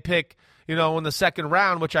time they pick, in the second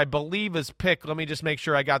round, which I believe is pick, let me just make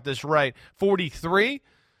sure I got this right, 43.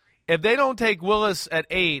 If they don't take Willis at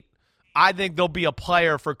 8, I think there'll be a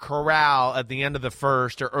player for Corral at the end of the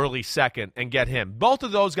first or early second and get him. Both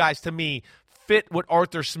of those guys, to me, fit what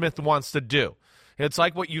Arthur Smith wants to do. It's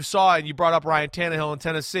like what you saw, and you brought up Ryan Tannehill in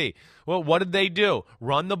Tennessee. Well, what did they do?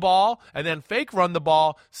 Run the ball, and then fake run the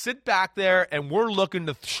ball, sit back there, and we're looking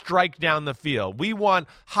to strike down the field. We want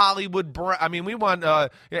we want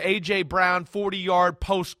A.J. Brown, 40-yard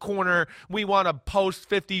post corner. We want a post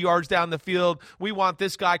 50 yards down the field. We want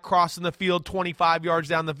this guy crossing the field 25 yards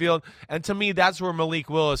down the field. And to me, that's where Malik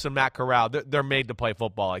Willis and Matt Corral, they're made to play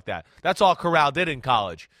football like that. That's all Corral did in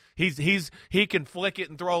college. He can flick it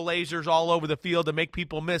and throw lasers all over the field to make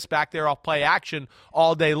people miss back there off play action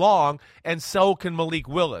all day long, and so can Malik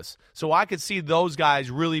Willis. So I could see those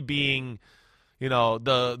guys really being,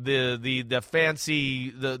 the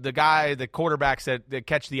fancy the quarterbacks that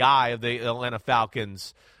catch the eye of the Atlanta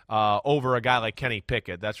Falcons over a guy like Kenny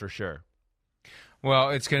Pickett. That's for sure.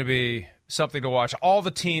 Well, it's going to be something to watch. All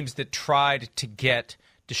the teams that tried to get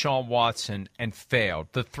Deshaun Watson and failed,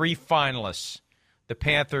 the 3 finalists, the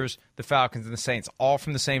Panthers, the Falcons, and the Saints, all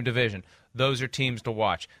from the same division. Those are teams to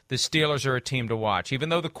watch. The Steelers are a team to watch. Even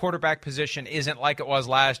though the quarterback position isn't like it was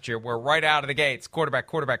last year, where right out of the gates, quarterback,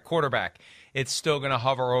 it's still going to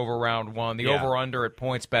hover over round 1. The over-under at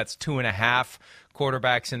PointsBet's 2.5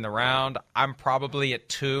 quarterbacks in the round. I'm probably at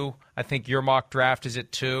 2. I think your mock draft is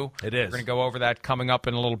at 2. It is. We're going to go over that coming up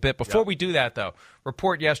in a little bit. Before we do that, though,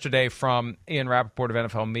 report yesterday from Ian Rappaport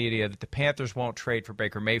of NFL Media that the Panthers won't trade for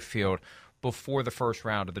Baker Mayfield before the first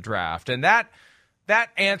round of the draft. And that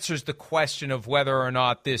answers the question of whether or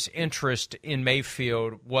not this interest in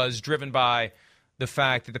Mayfield was driven by the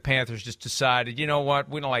fact that the Panthers just decided, you know what,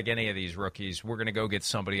 we don't like any of these rookies. We're going to go get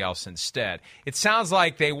somebody else instead. It sounds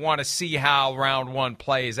like they want to see how round 1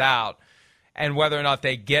 plays out and whether or not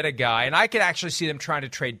they get a guy. And I could actually see them trying to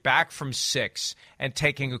trade back from 6 and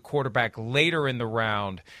taking a quarterback later in the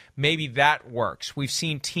round. Maybe that works. We've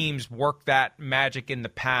seen teams work that magic in the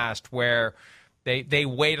past where they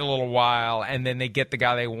wait a little while and then they get the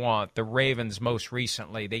guy they want. The Ravens most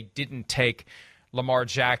recently, they didn't take Lamar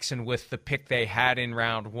Jackson with the pick they had in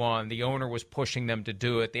round 1. The owner was pushing them to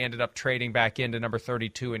do it. They ended up trading back into number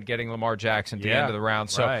 32 and getting Lamar Jackson to the end of the round.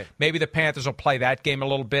 So maybe the Panthers will play that game a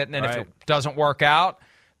little bit, and then if it doesn't work out,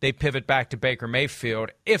 they pivot back to Baker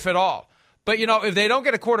Mayfield, if at all. But, if they don't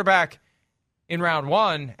get a quarterback in round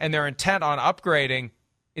 1 and they're intent on upgrading,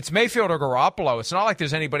 it's Mayfield or Garoppolo. It's not like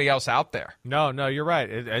there's anybody else out there. No, you're right.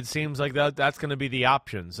 It seems like that's going to be the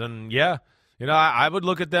options. And, I would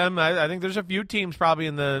look at them. I think there's a few teams probably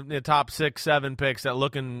in the top 6, 7 picks that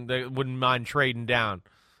wouldn't mind trading down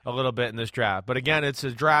a little bit in this draft. But again, it's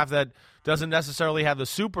a draft that doesn't necessarily have the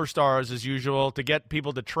superstars as usual to get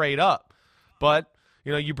people to trade up. But,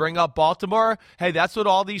 you bring up Baltimore. Hey, that's what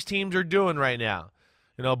all these teams are doing right now.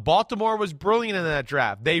 Baltimore was brilliant in that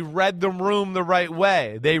draft. They read the room the right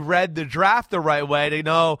way. They read the draft the right way. They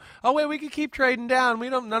know, we can keep trading down.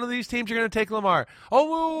 None of these teams are going to take Lamar.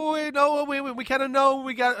 We kind of know.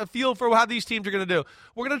 We got a feel for how these teams are going to do.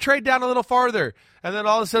 We're going to trade down a little farther. And then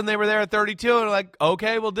all of a sudden they were there at 32 and they're like,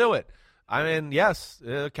 okay, we'll do it. I mean, yes,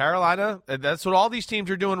 Carolina, that's what all these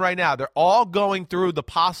teams are doing right now. They're all going through the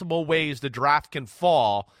possible ways the draft can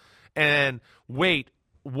fall and wait.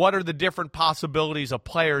 What are the different possibilities of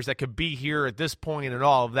players that could be here at this point and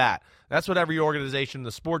all of that? That's what every organization in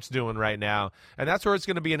the sport's doing right now, and that's where it's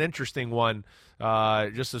going to be an interesting one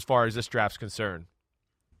just as far as this draft's concerned.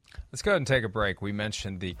 Let's go ahead and take a break. We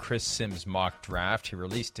mentioned the Chris Sims mock draft. He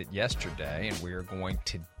released it yesterday, and we are going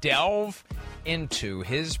to delve into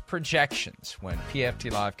his projections when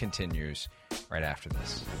PFT Live continues right after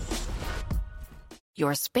this.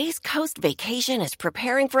 Your Space Coast vacation is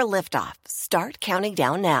preparing for liftoff. Start counting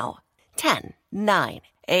down now. 10, 9,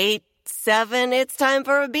 8, 7, it's time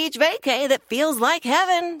for a beach vacay that feels like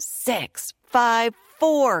heaven. 6, 5,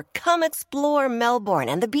 4, come explore Melbourne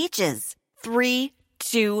and the beaches. 3,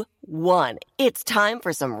 2, 1, it's time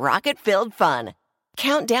for some rocket-filled fun.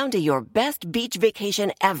 Count down to your best beach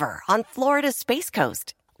vacation ever on Florida's Space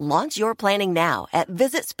Coast. Launch your planning now at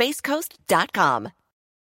visitspacecoast.com.